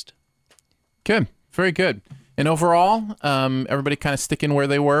exist. Good. Very good. And overall, everybody kind of sticking where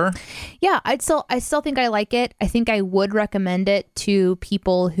they were? Yeah, I still think I like it. I think I would recommend it to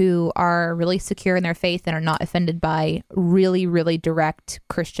people who are really secure in their faith and are not offended by really, really direct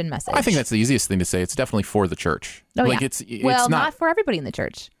Christian message. I think that's the easiest thing to say. It's definitely for the church. Oh, like yeah. it's well, not not for everybody in the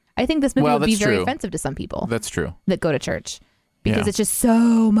church. I think this movie would be very offensive to some people. That's true. That go to church, because it's just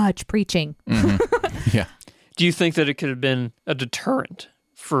so much preaching. Mm-hmm. Yeah. Do you think that it could have been a deterrent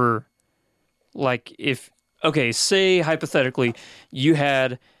for, like, say hypothetically you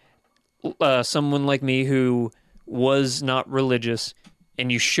had someone like me who was not religious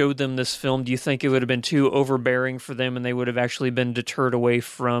and you showed them this film, do you think it would have been too overbearing for them and they would have actually been deterred away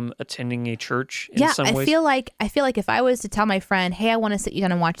from attending a church in some ways? I feel like if I was to tell my friend, hey, I want to sit you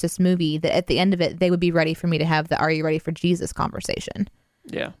down and watch this movie, that at the end of it, they would be ready for me to have the "Are you ready for Jesus?" conversation.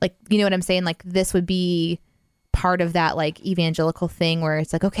 Yeah. Like, you know what I'm saying? Like, this would be part of that, like, evangelical thing where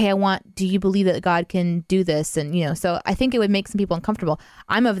it's like, okay, do you believe that God can do this? And, you know, so I think it would make some people uncomfortable.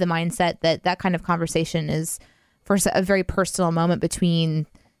 I'm of the mindset that kind of conversation is for a very personal moment between,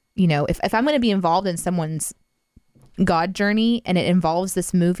 you know, if I'm going to be involved in someone's God journey and it involves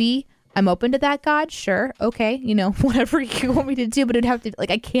this movie, I'm open to that. God, sure. Okay. You know, whatever you want me to do, but it'd have to,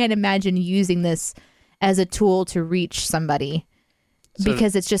 like, I can't imagine using this as a tool to reach somebody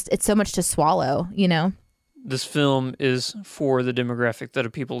because it's so much to swallow, you know? This film is for the demographic that are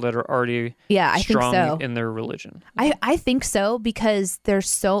people that are already strong think so. in their religion. I think so, because there's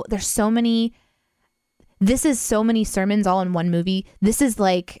so many. This is so many sermons all in one movie. This is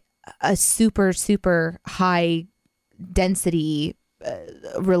like a super, super high density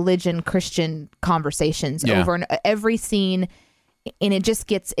religion, Christian conversations over and every scene. And it just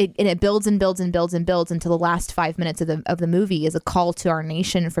gets and it builds and builds and builds and builds until the last 5 minutes of the movie is a call to our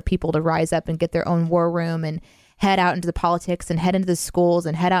nation for people to rise up and get their own war room and head out into the politics and head into the schools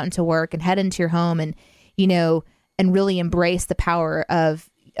and head out into work and head into your home and, you know, and really embrace the power of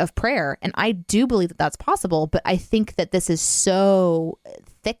prayer. And I do believe that that's possible, but I think that this is so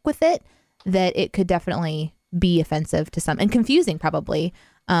thick with it that it could definitely be offensive to some and confusing probably.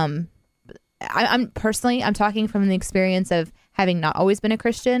 I'm talking from the experience of having not always been a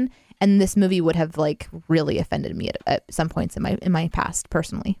Christian, and this movie would have like really offended me at some points in my past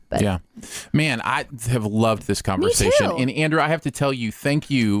personally. But yeah, man, I have loved this conversation. Me too. And Andrew, I have to tell you, thank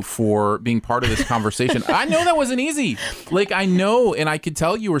you for being part of this conversation. I know that wasn't easy. Like, I know, and I could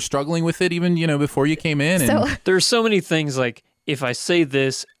tell you were struggling with it even, you know, before you came in. And there's so many things, like, if I say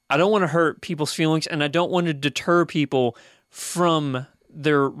this, I don't want to hurt people's feelings, and I don't want to deter people from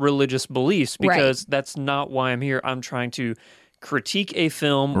their religious beliefs, because that's not why I'm here. I'm trying to critique a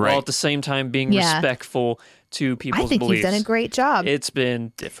film while at the same time being respectful to people's beliefs. I think you've done a great job. It's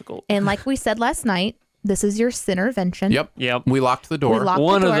been difficult. And like we said last night, this is your sinnervention. Yep. We locked the door.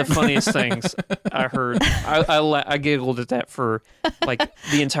 One of the funniest things I heard, I giggled at that for like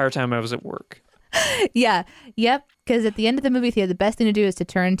the entire time I was at work. Yeah. Yep. Because at the end of the movie theater, the best thing to do is to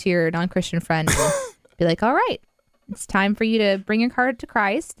turn to your non-Christian friend and be like, all right, it's time for you to bring your heart to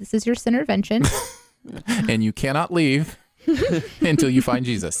Christ. This is your sinnervention. And you cannot leave until you find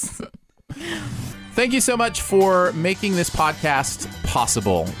Jesus. Thank you so much for making this podcast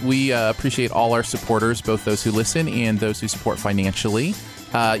possible. We appreciate all our supporters, both those who listen and those who support financially.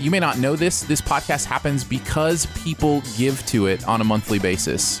 You may not know this. This podcast happens because people give to it on a monthly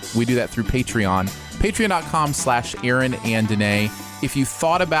basis. We do that through Patreon. Patreon.com/Aaron and Danae. If you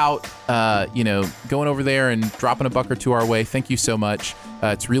thought about, going over there and dropping a buck or two our way, thank you so much.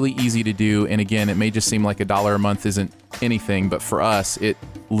 It's really easy to do. And again, it may just seem like $1 a month isn't anything, but for us, it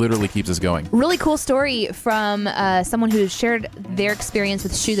literally keeps us going. Really cool story from someone who shared their experience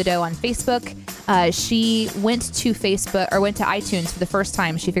with Shoe the Dough on Facebook. She went to iTunes for the first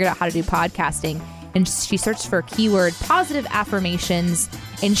time. She figured out how to do podcasting. and she searched for keyword positive affirmations,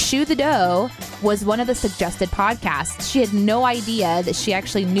 and Shoe the Dough was one of the suggested podcasts. She had no idea that she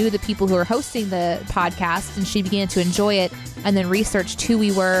actually knew the people who were hosting the podcast, and she began to enjoy it and then researched who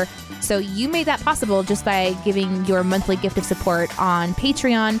we were. So you made that possible just by giving your monthly gift of support on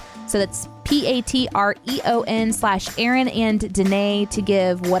Patreon. So that's Patreon/Aaron and Danae to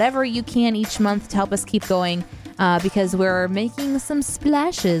give whatever you can each month to help us keep going. Because we're making some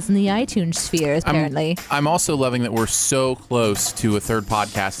splashes in the iTunes sphere, apparently. I'm also loving that we're so close to a third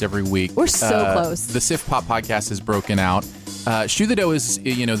podcast every week. We're so close. The Sif Pop podcast has broken out. Shoe the Dough is,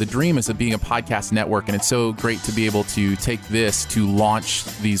 the dream is of being a podcast network, and it's so great to be able to take this to launch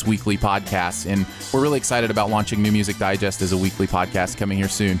these weekly podcasts. And we're really excited about launching New Music Digest as a weekly podcast coming here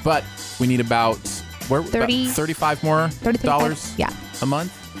soon. But we need about $35 more dollars a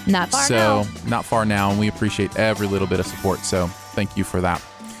month. Not far now. Not far now, and we appreciate every little bit of support. So thank you for that.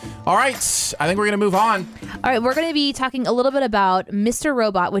 All right, I think we're going to move on. All right, we're going to be talking a little bit about Mr.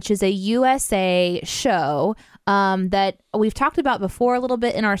 Robot, which is a USA show that we've talked about before a little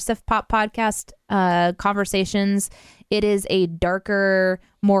bit in our Sif Pop podcast conversations. It is a darker,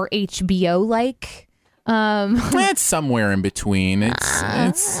 more HBO-like. It's somewhere in between.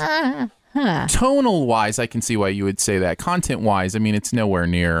 It's tonal wise, I can see why you would say that. Content wise, I mean, it's nowhere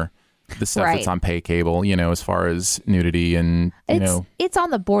near the stuff that's on pay cable, as far as nudity and it's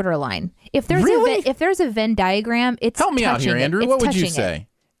on the borderline. If there's if there's a Venn diagram, it's help me out here, Andrew. What would you say?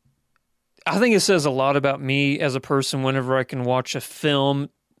 I think it says a lot about me as a person whenever I can watch a film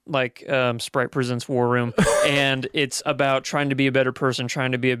like Sprite Presents War Room, and it's about trying to be a better person,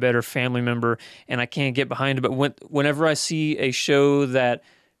 trying to be a better family member, and I can't get behind it. But whenever I see a show that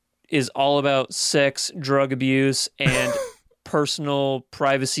is all about sex, drug abuse, and personal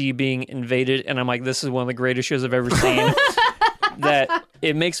privacy being invaded, and I'm like, this is one of the greatest shows I've ever seen, that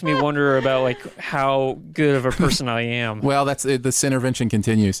it makes me wonder about like how good of a person I am. Well, that's this intervention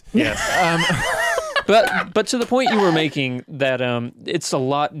continues. Yes. But to the point you were making that it's a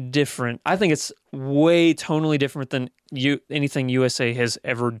lot different. I think it's way tonally different than anything USA has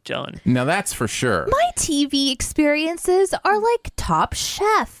ever done. Now that's for sure. My TV experiences are like Top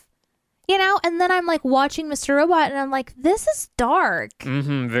Chef. And then I'm like watching Mr. Robot and I'm like, this is dark.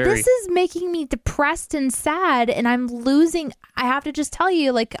 Very. This is making me depressed and sad, and I'm losing. I have to just tell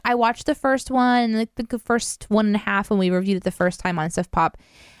you, like, I watched the first one, like the first 1.5 when we reviewed it the first time on Sif Pop.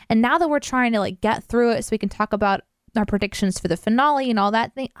 And now that we're trying to like get through it so we can talk about our predictions for the finale and all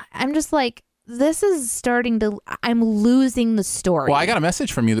that thing, I'm just like, this is starting to, I'm losing the story. Well, I got a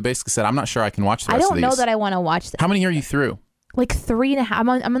message from you that basically said, I'm not sure I can watch the rest of these. I don't know that I want to watch this. How many are you through? Like 3.5. I'm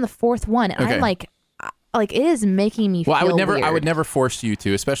on the 4th one, and okay. I'm like it is making me feel weird. I would never force you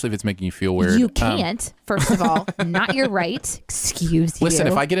to, especially if it's making you feel weird. You can't, first of all. Not your right. Excuse you. Listen,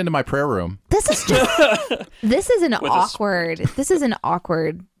 if I get into my prayer room. This is an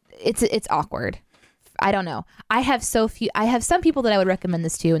awkward. It's awkward. I don't know. I have some people that I would recommend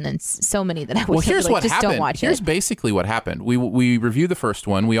this to, and then so many that I would Well, here's what just happened. Don't watch Here's it. basically what happened. We reviewed the first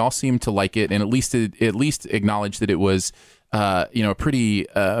one. We all seemed to like it, and at least acknowledged that it was pretty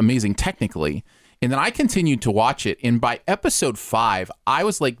amazing technically. And then I continued to watch it, and by episode 5, I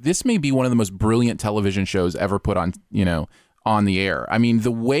was like, this may be one of the most brilliant television shows ever put on the air. I mean,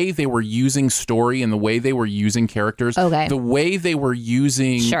 the way they were using story and the way they were using characters, the way they were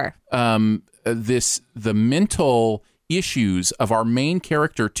using the mental issues of our main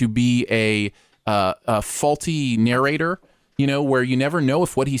character to be a faulty narrator, where you never know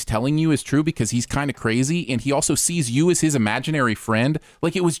if what he's telling you is true because he's kind of crazy, and he also sees you as his imaginary friend.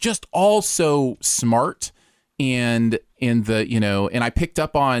 Like, it was just all so smart. And I picked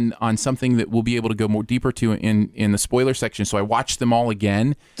up on something that we'll be able to go more deeper to in the spoiler section. So I watched them all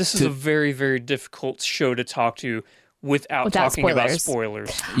again. This is a very, very difficult show to talk to without talking about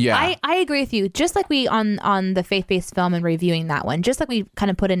spoilers. Yeah, I agree with you. Just like we on the faith-based film and reviewing that one, just like we kind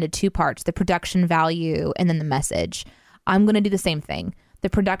of put into 2 parts, the production value and then the message. I'm going to do the same thing. The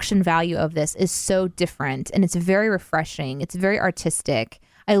production value of this is so different, and it's very refreshing. It's very artistic.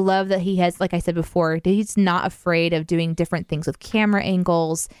 I love that he has, like I said before, he's not afraid of doing different things with camera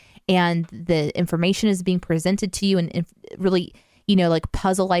angles, and the information is being presented to you in really, like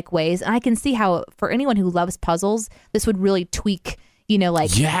puzzle-like ways. And I can see how, for anyone who loves puzzles, this would really tweak,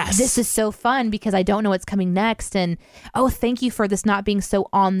 yes. This is so fun because I don't know what's coming next. And, thank you for this not being so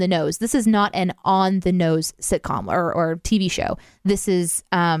on the nose. This is not an on the nose sitcom or TV show. This is,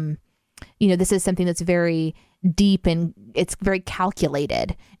 this is something that's very deep and it's very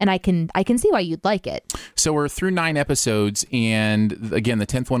calculated, and I can see why you'd like it. So we're through 9 episodes, and again, the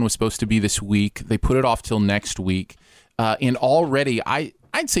 10th one was supposed to be this week. They put it off till next week, and already I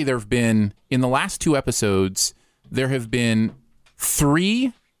I'd say there have been, in the last 2 episodes, there have been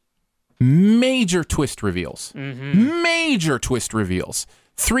 3 major twist reveals. Major twist reveals.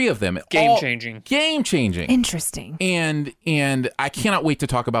 3 of them. Game-changing. Game-changing. Interesting. And I cannot wait to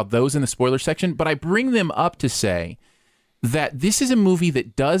talk about those in the spoiler section, but I bring them up to say that this is a movie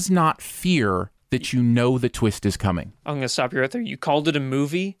that does not fear that you know the twist is coming. I'm going to stop you right there. You called it a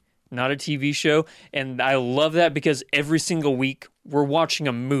movie, not a TV show, and I love that because every single week we're watching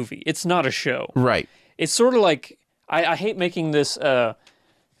a movie. It's not a show. Right. It's sort of like, I hate making this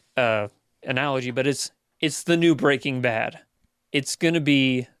analogy, but it's the new Breaking Bad. It's going to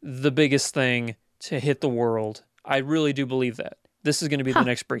be the biggest thing to hit the world. I really do believe that. This is going to be the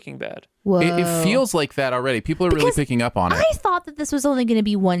next Breaking Bad. Whoa. It feels like that already. People are really picking up on it. I thought that this was only going to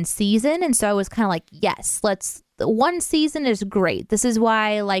be 1 season, and so I was kind of like, yes, 1 season is great. This is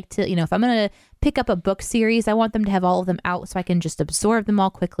why I like to, if I'm going to pick up a book series, I want them to have all of them out so I can just absorb them all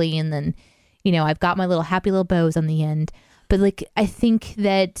quickly, and then, I've got my little happy little bows on the end. But I think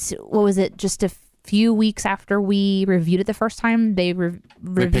that, what was it, just a few weeks after we reviewed it the first time, they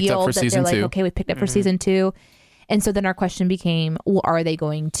revealed that they're like, okay, we picked up for season 2. And so then our question became, well, are they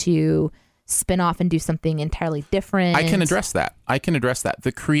going to spin off and do something entirely different? I can address that.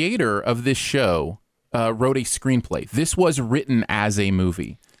 The creator of this show wrote a screenplay. This was written as a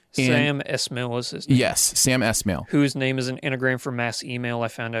movie. Sam Esmail is his name. Yes, Sam Esmail. Whose name is an anagram for mass email, I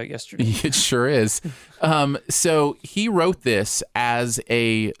found out yesterday. It sure is. So he wrote this as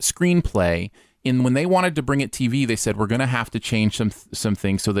a screenplay. And when they wanted to bring it TV, they said, we're going to have to change some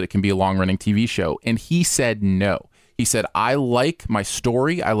things so that it can be a long-running TV show. And he said no. He said, I like my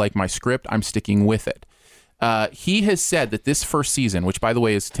story. I like my script. I'm sticking with it. He has said that this first season, which, by the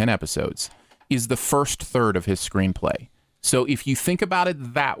way, is 10 episodes, is the first third of his screenplay. So if you think about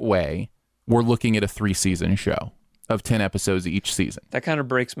it that way, we're looking at a 3-season show of 10 episodes each season. That kind of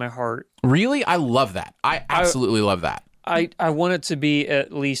breaks my heart. Really? I love that. I absolutely love that. I want it to be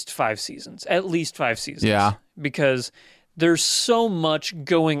at least 5 seasons. At least 5 seasons. Yeah. Because there's so much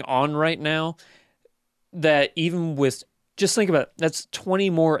going on right now that even with, just think about it, that's 20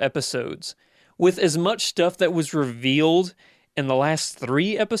 more episodes. With as much stuff that was revealed in the last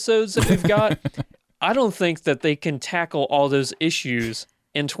 3 episodes that we've got, I don't think that they can tackle all those issues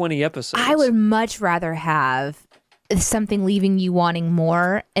in 20 episodes. I would much rather have something leaving you wanting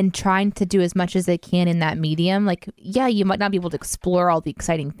more and trying to do as much as they can in that medium. You might not be able to explore all the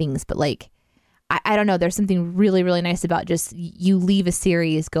exciting things, but I don't know. There's something really, really nice about just you leave a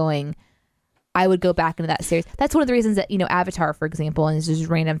series going, I would go back into that series. That's one of the reasons that, Avatar, for example, and this is just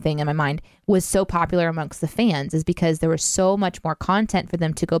a random thing in my mind, was so popular amongst the fans, is because there was so much more content for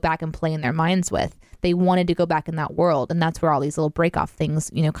them to go back and play in their minds with. They wanted to go back in that world, and that's where all these little break-off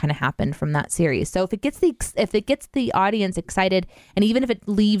things, kind of happened from that series. So if it gets the audience excited, and even if it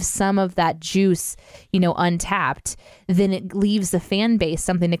leaves some of that juice, untapped, then it leaves the fan base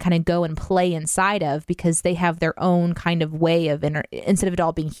something to kind of go and play inside of, because they have their own kind of way of instead of it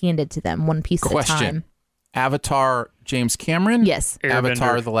all being handed to them one piece at a time. Avatar, James Cameron? Yes.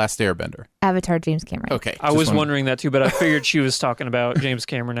 Avatar, The Last Airbender. Avatar, James Cameron. Okay. I was wondering that too, but I figured she was talking about James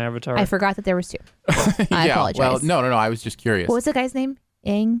Cameron Avatar. I forgot that there was 2. I apologize. Well, no. I was just curious. What was the guy's name?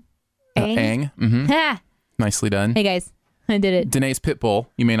 Aang? Aang. Mm-hmm. Ha! Nicely done. Hey, guys. I did it. Danae's Pitbull,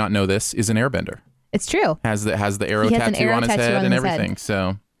 you may not know this, is an airbender. It's true. Has the arrow tattoo on his head and everything.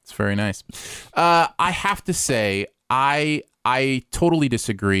 So it's very nice. I have to say, I totally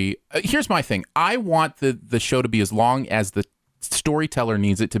disagree. Here's my thing. I want the show to be as long as the storyteller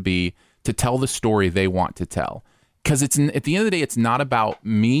needs it to be to tell the story they want to tell. Because at the end of the day, it's not about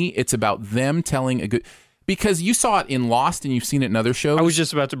me. It's about them telling a good... Because you saw it in Lost and you've seen it in other shows. I was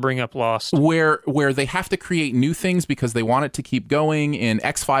just about to bring up Lost. Where they have to create new things because they want it to keep going. And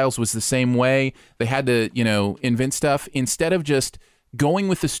X-Files was the same way. They had to, invent stuff instead of just going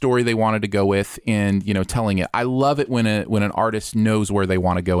with the story they wanted to go with and, telling it. I love it when an artist knows where they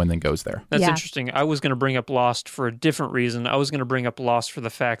want to go and then goes there. That's interesting. I was going to bring up Lost for a different reason. I was going to bring up Lost for the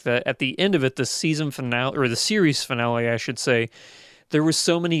fact that at the end of it, the season finale, or the series finale, I should say, there were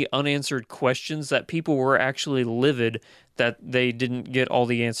so many unanswered questions that people were actually livid that they didn't get all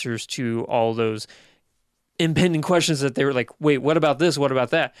the answers to all those impending questions that they were like, wait, what about this? What about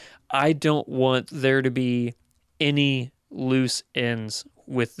that? I don't want there to be any loose ends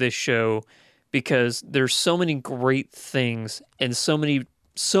with this show because there's so many great things and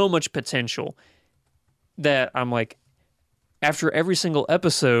so much potential that I'm like, after every single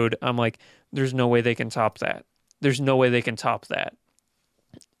episode, I'm like, there's no way they can top that. There's no way they can top that.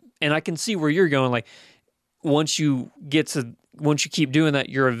 And I can see where you're going. Like, once you keep doing that,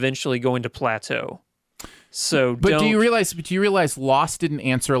 you're eventually going to plateau. So, but do you realize Lost didn't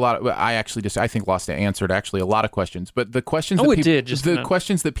answer a lot of, I think Lost answered actually a lot of questions, but the questions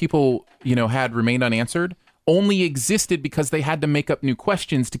questions that people, had remained unanswered only existed because they had to make up new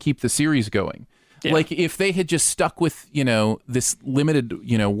questions to keep the series going. Yeah. Like if they had just stuck with, this limited,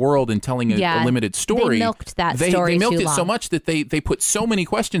 world and telling a limited story. They milked that story They milked too it long. so much that they put so many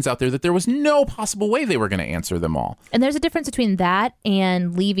questions out there that there was no possible way they were going to answer them all. And there's a difference between that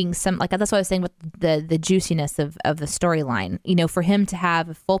and leaving some, like that's what I was saying with the juiciness of the storyline. For him to have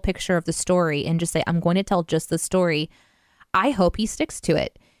a full picture of the story and just say, I'm going to tell just the story, I hope he sticks to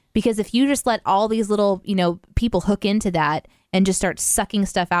it. Because if you just let all these little, people hook into that and just start sucking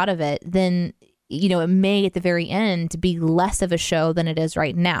stuff out of it, then it may at the very end be less of a show than it is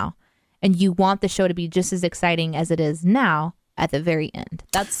right now. And you want the show to be just as exciting as it is now at the very end.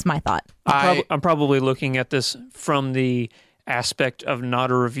 That's my thought. I'm probably looking at this from the aspect of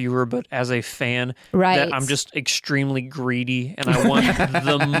not a reviewer, but as a fan. Right. That I'm just extremely greedy and I want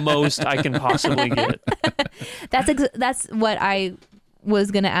the most I can possibly get. That's what I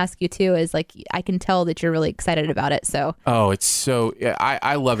was going to ask you too, is like, I can tell that you're really excited about it. So, it's so,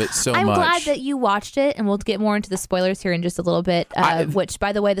 I love it so I'm much. glad that you watched it, and we'll get more into the spoilers here in just a little bit, which,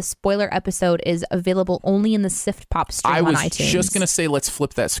 by the way, the spoiler episode is available only in the Sift Pop stream on iTunes. I was just going to say, let's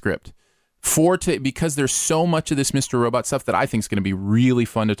flip that script. Because there's so much of this Mr. Robot stuff that I think is going to be really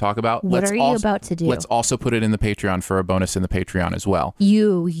fun to talk about. What are you about to do? Let's also put it in the Patreon for a bonus in the Patreon as well.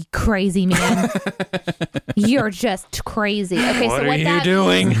 You crazy man. You're just crazy. Okay, what so what are you that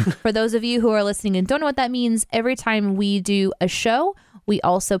doing? Means, for those of you who are listening and don't know what that means, every time we do a show, we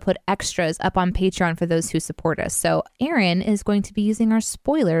also put extras up on Patreon for those who support us. So Aaron is going to be using our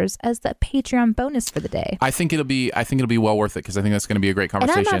spoilers as the Patreon bonus for the day. I think it'll be well worth it because I think that's going to be a great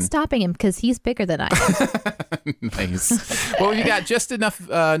conversation. And I'm not stopping him because he's bigger than I am. Nice. Well, you got just enough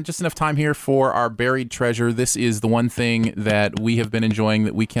time here for our buried treasure. This is the one thing that we have been enjoying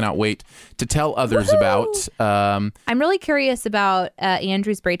that we cannot wait to tell others about. I'm really curious about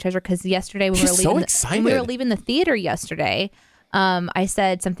Andrew's buried treasure because yesterday when we were leaving the theater yesterday. I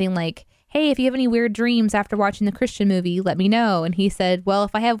said something like, hey, if you have any weird dreams after watching the Christian movie, let me know. And he said, well,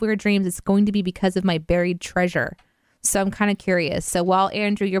 if I have weird dreams, it's going to be because of my buried treasure. So I'm kind of curious. So while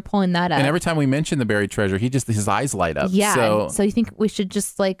Andrew, you're pulling that up. And every time we mention the buried treasure, his eyes light up. Yeah. So you think we should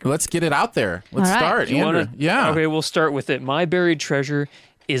just let's get it out there. Let's start, Andrew. Okay, we'll start with it. My buried treasure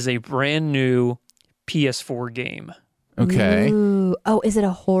is a brand new PS4 game. Okay. Ooh. Oh, is it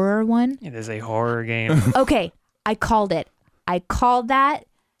a horror one? It is a horror game. Okay. I called it. I called that.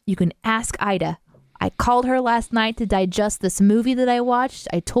 You can ask Ida. I called her last night to digest this movie that I watched.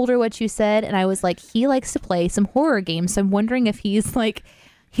 I told her what you said, and I was like, he likes to play some horror games. So I'm wondering if he's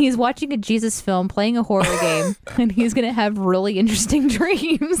watching a Jesus film, playing a horror game, and he's going to have really interesting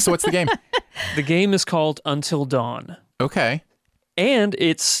dreams. So what's the game? The game is called Until Dawn. Okay. And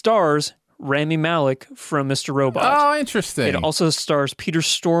it stars Rami Malek from Mr. Robot. Oh, interesting. It also stars Peter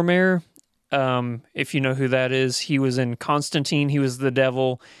Stormare. If you know who that is, he was in Constantine. He was the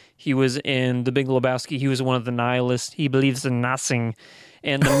devil. He was in The Big Lebowski. He was one of the nihilists. He believes in nothing.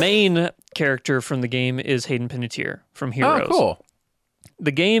 And the main character from the game is Hayden Panettiere from Heroes. Oh, cool.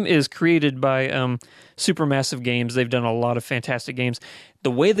 The game is created by Supermassive Games. They've done a lot of fantastic games.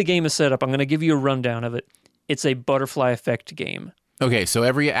 The way the game is set up, I'm going to give you a rundown of it. It's a butterfly effect game. Okay, so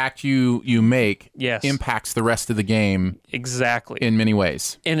every act you make impacts the rest of the game. Exactly. In many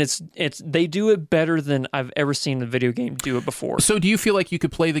ways. And they do it better than I've ever seen a video game do it before. So do you feel like you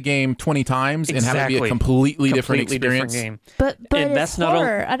could play the game 20 times and have it be a completely different experience? Different game. But and it's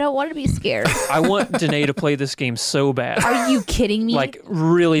horror. I don't want to be scared. I want Danae to play this game so bad. Are you kidding me? Like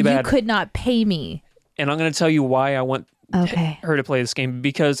really bad. You could not pay me. And I'm going to tell you why I want her to play this game.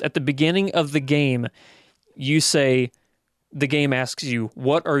 Because at the beginning of the game, you say... The game asks you,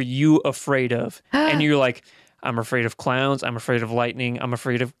 what are you afraid of? And you're like, I'm afraid of clowns. I'm afraid of lightning. I'm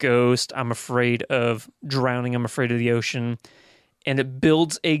afraid of ghosts. I'm afraid of drowning. I'm afraid of the ocean. And it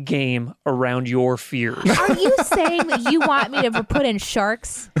builds a game around your fears. Are you saying that you want me to put in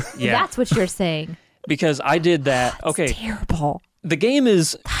sharks? Yeah. That's what you're saying. Because I did that. Okay. That's terrible. The game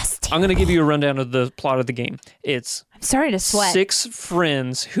is... That's terrible. I'm going to give you a rundown of the plot of the game. It's... I'm starting to sweat. 6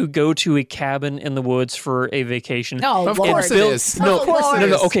 friends who go to a cabin in the woods for a vacation. Oh, of course it is. No,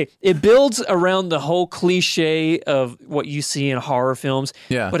 okay. It builds around the whole cliche of what you see in horror films.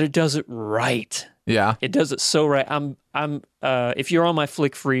 Yeah. But it does it right. Yeah. It does it so right. If you're on my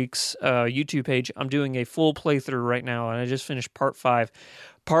Flick Freaks YouTube page, I'm doing a full playthrough right now, and I just finished part 5.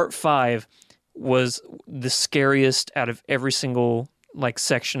 Part 5 was the scariest out of every single like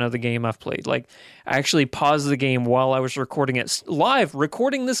section of the game I've played. Like, I actually paused the game while I was recording it live,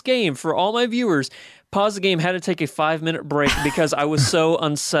 recording this game for all my viewers. Paused the game, had to take a 5-minute break because I was so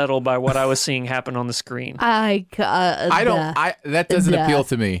unsettled by what I was seeing happen on the screen. That doesn't appeal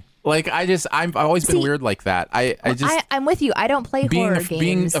to me. Like, I've always been weird like that. I'm with you. I don't play horror games.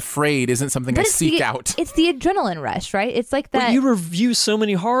 Being afraid isn't something I seek out. It's the adrenaline rush, right? It's like that. But you review so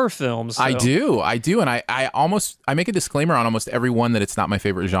many horror films. So. I do, and I make a disclaimer on almost every one that it's not my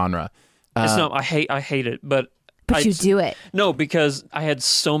favorite genre. It's not. I hate it, but you do it. No, because I had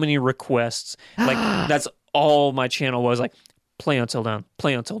so many requests. Like, that's all my channel was, like, play Until Dawn.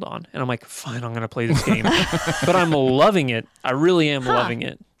 And I'm like, fine, I'm going to play this game. But I'm loving it. I really am loving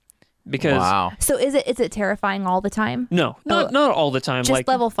it. Because So is it terrifying all the time? No, not all the time. Just like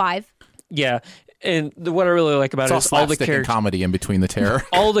level 5? Yeah. And what I really like about it is all the characters. Comedy in between the terror.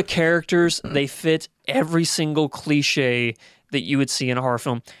 All the characters, they fit every single cliche that you would see in a horror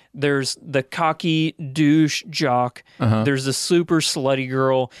film. There's the cocky douche jock. There's the super slutty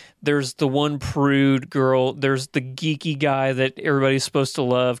girl. There's the one prude girl. There's the geeky guy that everybody's supposed to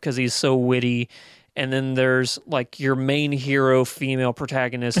love because he's so witty. And then there's like your main hero female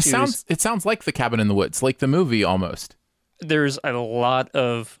protagonist. It sounds like The Cabin in the Woods, like the movie almost. There's a lot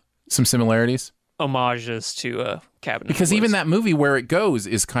of some similarities, homages to Cabin in the Woods. Because even that movie Where It Goes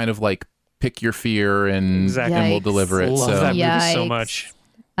is kind of like pick your fear and we'll deliver it. Love that movie so much.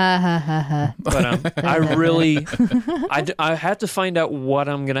 But I really, I had to find out what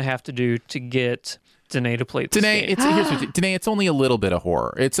I'm gonna have to do to get Danae to play this game. Danae, it's only a little bit of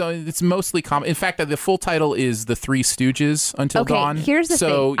horror. It's mostly comedy. In fact, the full title is The Three Stooges Until Dawn. Okay, here's the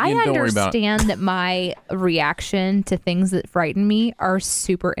thing. I understand that my reaction to things that frighten me are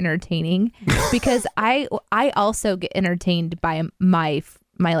super entertaining because I also get entertained by my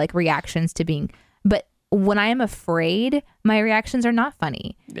like reactions to being. But when I am afraid, my reactions are not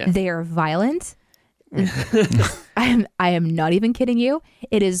funny. Yeah. They are violent. I am not even kidding you.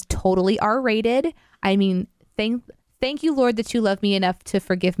 It is totally R-rated. I mean, thank you, Lord, that you love me enough to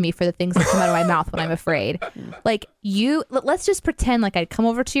forgive me for the things that come out of my mouth when I'm afraid. Like let's just pretend like I'd come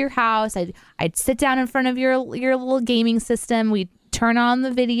over to your house. I'd sit down in front of your little gaming system. We'd turn on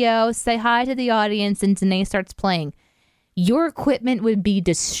the video, say hi to the audience, and Danae starts playing. Your equipment would be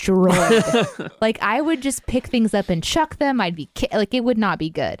destroyed. Like, I would just pick things up and chuck them. I'd be like, it would not be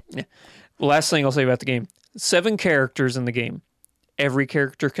good. Yeah. Last thing I'll say about the game: 7 characters in the game. Every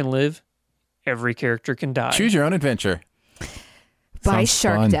character can live. Every character can die. Choose your own adventure. By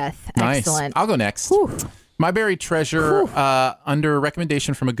shark fun. Death. Nice. Excellent. I'll go next. Whew. My buried treasure, under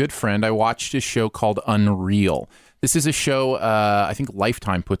recommendation from a good friend, I watched a show called Unreal. This is a show, I think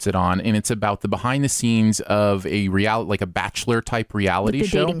Lifetime puts it on, and it's about the behind the scenes of a like a Bachelor type reality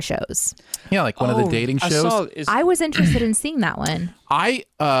show. Dating shows. Yeah, like one of the dating shows. I was interested in seeing that one. I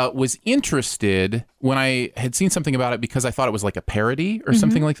was interested when I had seen something about it because I thought it was like a parody or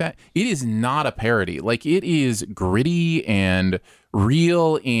something like that. It is not a parody. Like, it is gritty and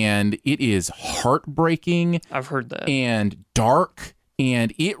real, and it is heartbreaking. I've heard that. And dark.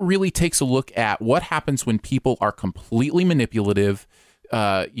 And it really takes a look at what happens when people are completely manipulative,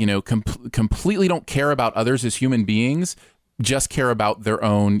 completely don't care about others as human beings, just care about their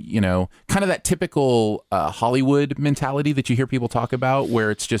own, kind of that typical Hollywood mentality that you hear people talk about where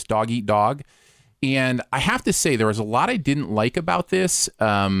it's just dog eat dog. And I have to say, there was a lot I didn't like about this.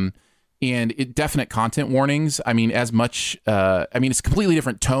 And definite content warnings. I mean, it's a completely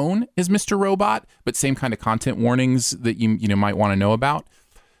different tone as Mr. Robot, but same kind of content warnings that you might want to know about.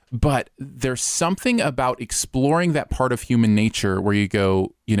 But there's something about exploring that part of human nature where you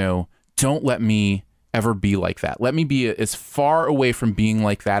go, don't let me ever be like that. Let me be as far away from being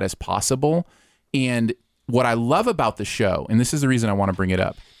like that as possible. And what I love about the show, and this is the reason I want to bring it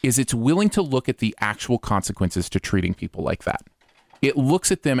up, is it's willing to look at the actual consequences to treating people like that. It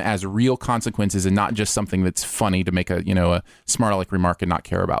looks at them as real consequences and not just something that's funny to make a smart aleck remark and not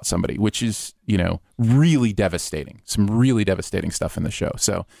care about somebody, which is, really devastating. Some really devastating stuff in the show.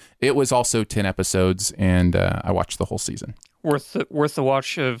 So it was also 10 episodes, and I watched the whole season. Worth the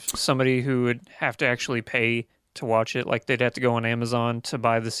watch of somebody who would have to actually pay to watch it. Like, they'd have to go on Amazon to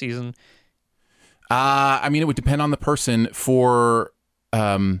buy the season. It would depend on the person.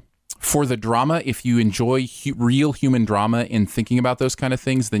 For the drama, if you enjoy real human drama and thinking about those kind of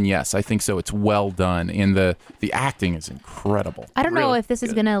things, then yes, I think so. It's well done, and the acting is incredible. I don't know if this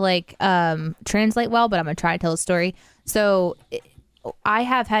is gonna translate well, but I'm gonna try to tell a story. So I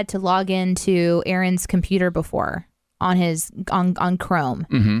have had to log into Aaron's computer before on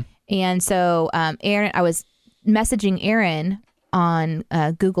Chrome, and so Aaron, I was messaging Aaron on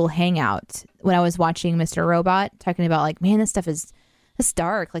Google Hangout when I was watching Mr. Robot, talking about like, man, this stuff is it's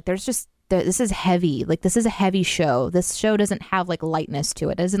dark. Like this is heavy. Like this is a heavy show. This show doesn't have like lightness to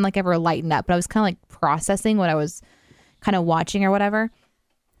it. It doesn't like ever lighten up. But I was kind of like processing what I was kind of watching or whatever.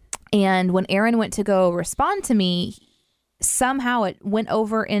 And when Aaron went to go respond to me, somehow it went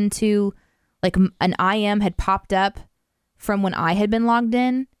over into like an IM had popped up from when I had been logged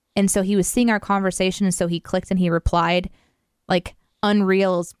in. And so he was seeing our conversation. And so he clicked and he replied like,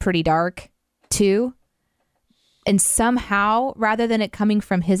 Unreal is pretty dark too. And somehow, rather than it coming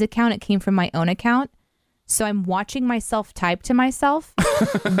from his account, it came from my own account. So I'm watching myself type to myself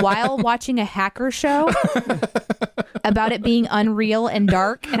while watching a hacker show about it being unreal and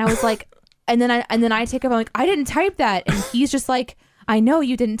dark. And I was like, and then I take over, I'm like, I didn't type that. And he's just like, I know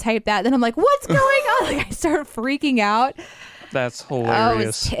you didn't type that. Then I'm like, what's going on? Like I start freaking out. That's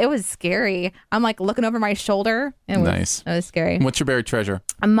hilarious. It was scary. I'm like looking over my shoulder. Nice. It was scary. What's your buried treasure?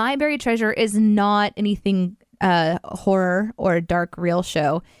 My buried treasure is not anything horror or a dark real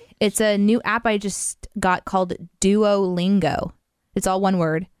show. It's a new app I just got called Duolingo. It's all one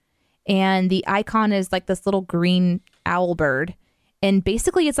word. And the icon is like this little green owl bird. And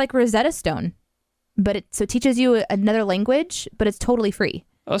basically it's like Rosetta Stone. But it teaches you another language, but it's totally free.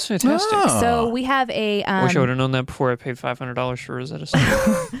 Oh, that's fantastic. So we have a... I wish I would have known that before I paid $500 for Rosetta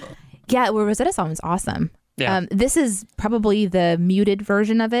Stone. Yeah, well, Rosetta Stone was awesome. Yeah. This is probably the muted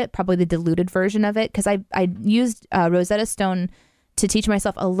version of it, probably the diluted version of it, because I used Rosetta Stone to teach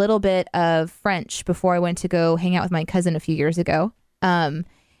myself a little bit of French before I went to go hang out with my cousin a few years ago. And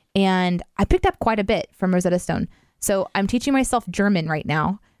I picked up quite a bit from Rosetta Stone. So I'm teaching myself German right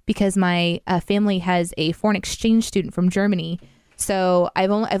now because my family has a foreign exchange student from Germany. So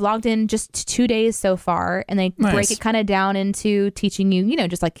I've logged in just 2 days so far, and they break it kind of down into teaching you,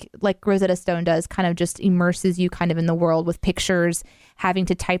 just like Rosetta Stone does, kind of just immerses you kind of in the world with pictures, having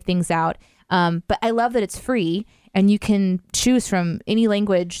to type things out. But I love that it's free and you can choose from any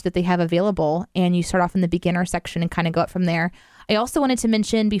language that they have available, and you start off in the beginner section and kind of go up from there. I also wanted to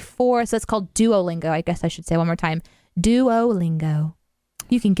mention before, so it's called Duolingo. I guess I should say one more time, Duolingo.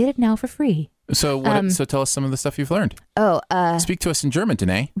 You can get it now for free. So so tell us some of the stuff you've learned. Speak to us in German,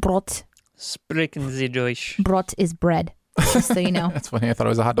 Danae. Brot. Sprechen Sie Deutsch. Brot is bread, just so you know. That's funny. I thought it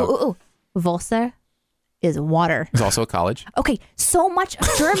was a hot dog. Wasser is water. It's also a college. Okay, so much of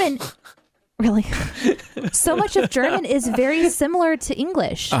German... Really? So much of German is very similar to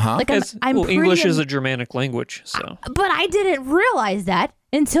English. Like English is a Germanic language, so. But I didn't realize that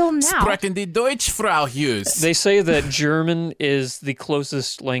until now. Sprechen die Deutsch, Frau Hughes. They say that German is the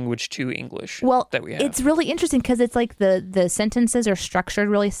closest language to English that we have. It's really interesting because it's like the sentences are structured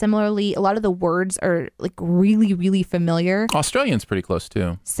really similarly. A lot of the words are like really, really familiar. Australian's pretty close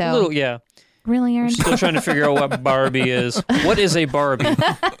too. So a little, yeah. Really, Aaron? I'm still trying to figure out what Barbie is. What is a Barbie?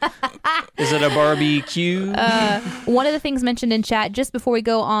 Is it a barbecue? One of the things mentioned in chat just before we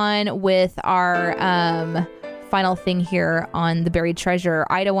go on with our final thing here on the buried treasure,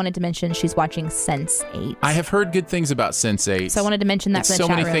 Ida wanted to mention she's watching Sense8. I have heard good things about Sense8. So I wanted to mention that for the so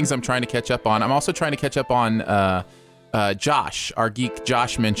chat many room. things I'm trying to catch up on. I'm also trying to catch up on Josh, our geek.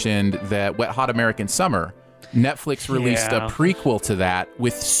 Josh mentioned that Wet Hot American Summer. Netflix released a prequel to that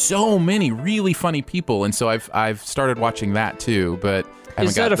with so many really funny people, and so I've started watching that too. But I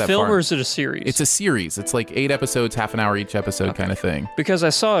haven't got that a film far. or is it a series? It's a series. It's like 8 episodes, half an hour each episode, kind of thing. Because I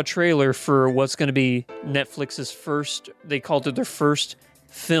saw a trailer for what's going to be Netflix's first. They called it their first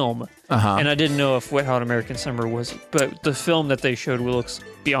film, and I didn't know if Wet Hot American Summer was. But the film that they showed looks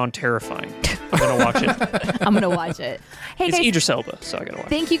beyond terrifying. I'm gonna watch it. I'm gonna watch it. Hey it's guys, Idris Elba, so I gotta watch.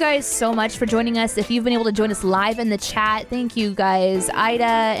 Thank you guys so much for joining us. If you've been able to join us live in the chat, thank you guys, Ida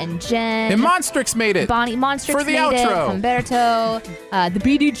and Jen. And Monstrix made it. Bonnie Monstrix for the made outro. it. Humberto, the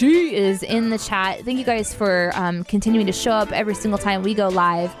BDG is in the chat. Thank you guys for continuing to show up every single time we go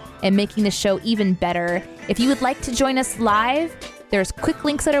live and making the show even better. If you would like to join us live, there's quick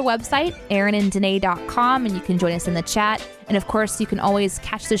links at our website, aaronanddanae.com, and you can join us in the chat. And of course, you can always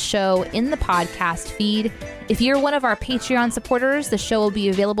catch the show in the podcast feed. If you're one of our Patreon supporters, the show will be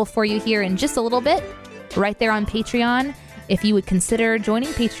available for you here in just a little bit, right there on Patreon. If you would consider joining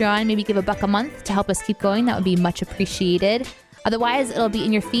Patreon, maybe give $1 a month to help us keep going, that would be much appreciated. Otherwise, it'll be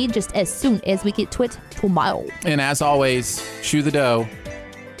in your feed just as soon as we get to it tomorrow. And as always, Shoe the Dough,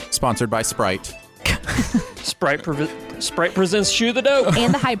 sponsored by Sprite. Sprite presents Shoe the Dough.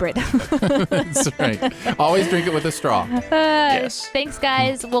 And the hybrid. That's right. Always drink it with a straw. Yes. Thanks,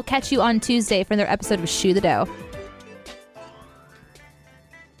 guys. We'll catch you on Tuesday for another episode of Shoe the Dough.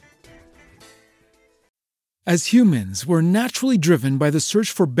 As humans, we're naturally driven by the search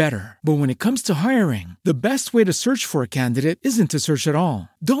for better. But when it comes to hiring, the best way to search for a candidate isn't to search at all.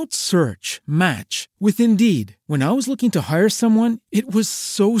 Don't search, match with Indeed. When I was looking to hire someone, it was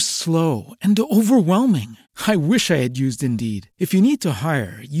so slow and overwhelming. I wish I had used Indeed. If you need to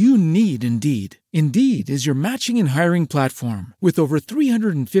hire, you need Indeed. Indeed is your matching and hiring platform with over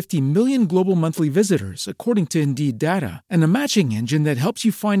 350 million global monthly visitors, according to Indeed data, and a matching engine that helps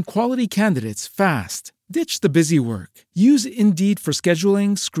you find quality candidates fast. Ditch the busy work. Use Indeed for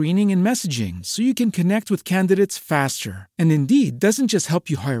scheduling, screening, and messaging so you can connect with candidates faster. And Indeed doesn't just help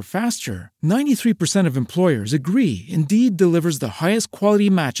you hire faster. 93% of employers agree Indeed delivers the highest quality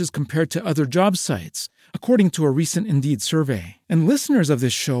matches compared to other job sites, according to a recent Indeed survey. And listeners of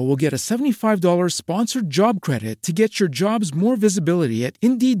this show will get a $75 sponsored job credit to get your jobs more visibility at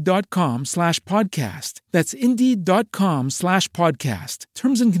Indeed.com/podcast. That's Indeed.com/podcast.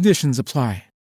 Terms and conditions apply.